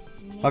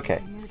 And maybe Okay.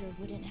 the murder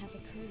wouldn't have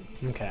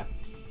occurred. Okay.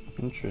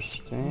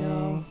 Interesting.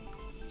 No.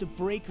 The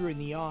breaker in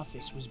the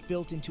office was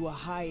built into a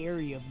high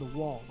area of the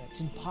wall that's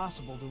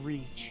impossible to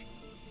reach.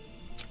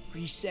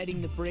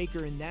 Resetting the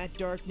breaker in that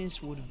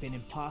darkness would have been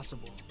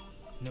impossible,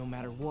 no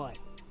matter what.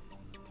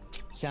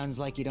 Sounds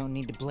like you don't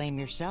need to blame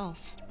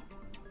yourself.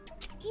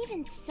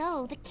 Even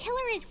so, the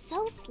killer is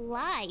so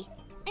sly.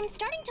 I'm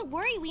starting to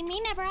worry we may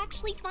never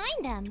actually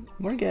find them.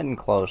 We're getting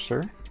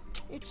closer.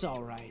 It's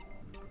alright.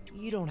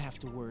 You don't have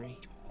to worry.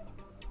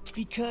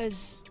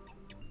 Because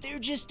they're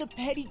just a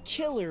petty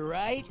killer,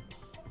 right?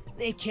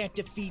 They can't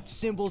defeat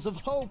symbols of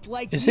hope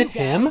like Is you it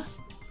him? guys.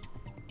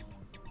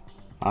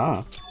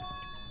 Ah.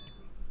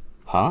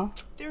 Huh?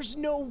 There's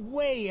no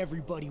way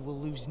everybody will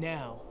lose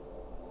now.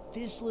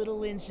 This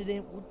little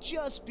incident will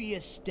just be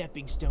a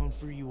stepping stone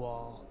for you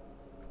all.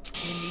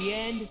 In the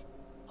end,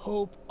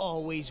 hope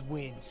always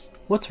wins.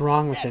 What's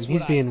wrong with him?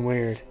 He's being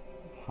weird.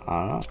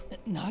 I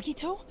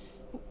Nagito?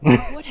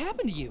 What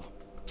happened to you?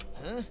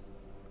 Huh?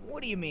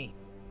 What do you mean?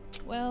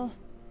 Well,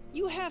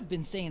 you have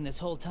been saying this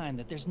whole time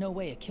that there's no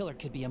way a killer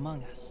could be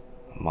among us.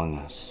 Among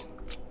us.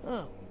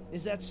 Oh,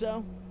 is that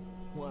so?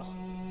 Well,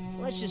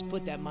 let's just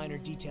put that minor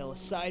detail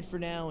aside for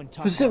now and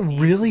talk Was it about the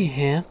really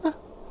incident. him?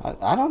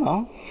 I don't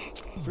know.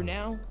 For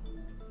now,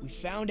 we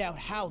found out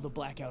how the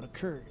blackout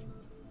occurred.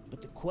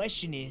 But the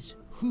question is,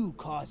 who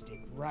caused it,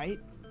 right?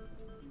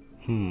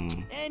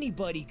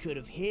 Anybody could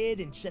have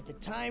hid and set the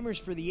timers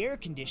for the air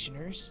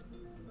conditioners.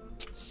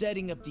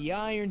 Setting up the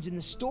irons in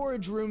the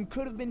storage room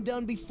could have been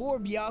done before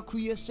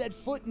Byakuya set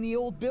foot in the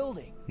old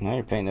building. Now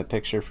you're painting a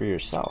picture for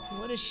yourself.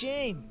 What a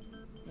shame.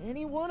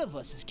 Any one of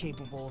us is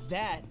capable of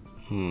that.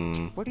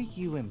 What are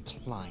you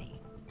implying?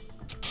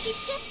 He's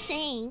just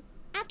saying,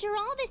 after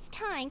all this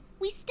time,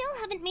 we still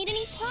haven't made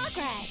any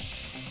progress.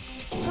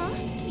 Huh?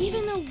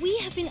 Even though we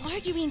have been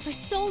arguing for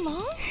so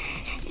long?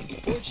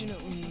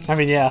 Fortunately, I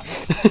mean, yeah.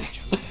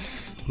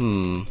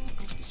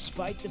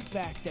 despite the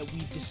fact that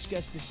we've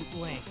discussed this at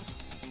length,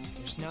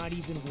 there's not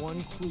even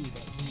one clue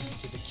that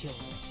leads to the killer.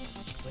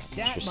 But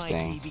that might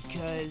Interesting. be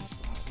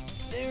because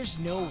there's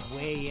no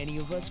way any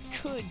of us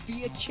could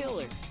be a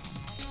killer.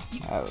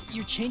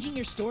 You're changing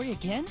your story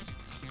again?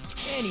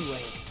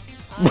 Anyway.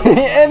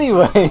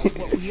 Anyway,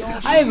 What we all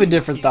I have a should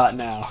different is- thought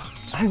now.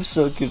 I'm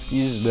so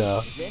confused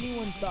now. Has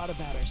anyone thought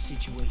about our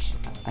situation?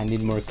 like I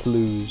need more this?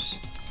 clues.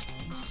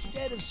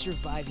 Instead of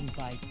surviving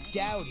by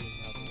doubting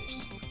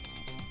others,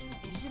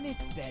 isn't it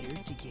better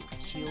to get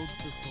killed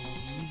for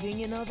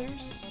believing in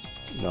others?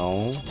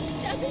 No.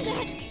 Doesn't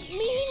that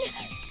mean...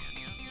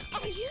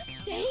 Are you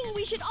saying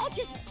we should all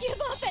just give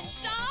up and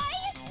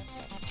die?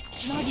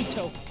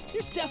 Nagito,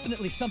 there's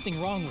definitely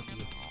something wrong with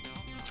you.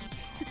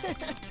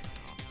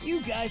 You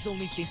guys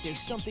only think there's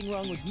something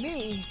wrong with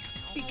me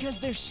because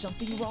there's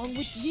something wrong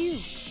with you.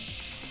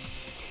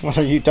 What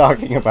are you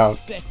talking about?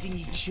 Suspecting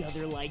each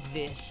other like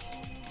this.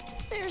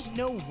 There's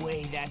no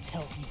way that's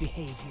healthy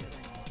behavior.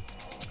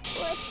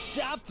 Let's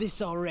stop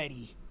this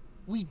already.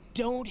 We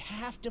don't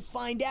have to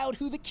find out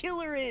who the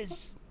killer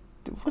is.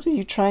 What are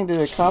you trying to I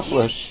can't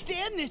accomplish?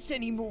 stand this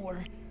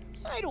anymore.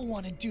 I don't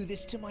want to do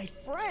this to my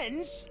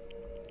friends.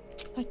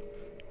 I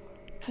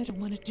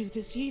don't want to do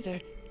this either.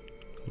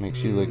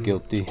 Makes you look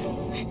guilty.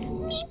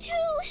 Me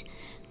too!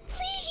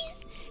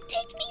 Please,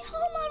 take me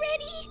home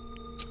already!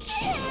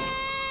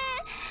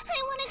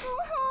 I want to go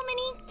home and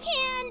eat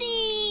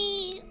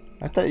candy!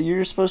 I thought you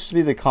were supposed to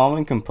be the calm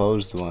and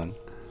composed one.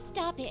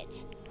 Stop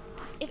it.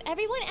 If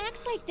everyone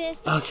acts like this,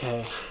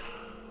 Okay.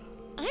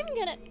 I'm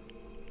gonna...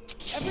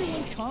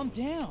 Everyone calm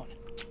down.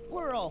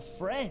 We're all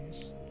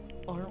friends,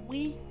 aren't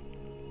we?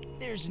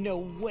 There's no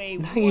way.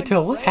 Nagito,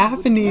 one what friend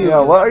happened to would you? Yeah,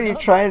 murder what are you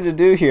another. trying to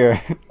do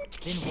here?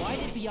 Then why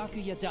did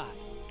Byakuya die?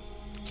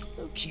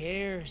 Who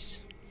cares?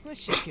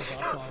 Let's just give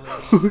up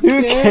already.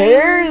 Who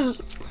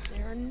cares?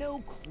 There are no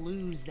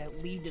clues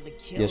that lead to the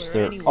killer. Yes,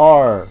 there anyway.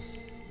 are.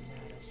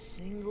 Not a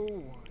single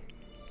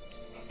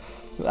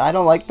one. I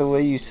don't like the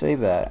way you say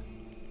that.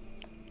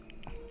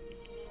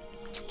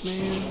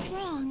 What's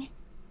wrong?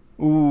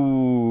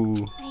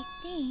 Ooh. I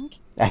think.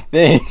 I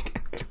think.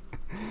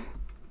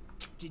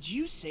 Did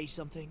you say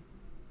something?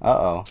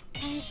 Uh-oh.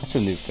 That's a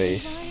new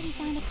face. We've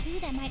already found a clue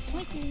that might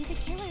point to who the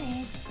killer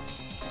is.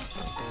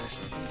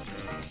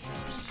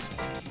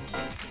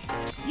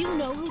 You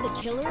know who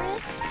the killer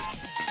is?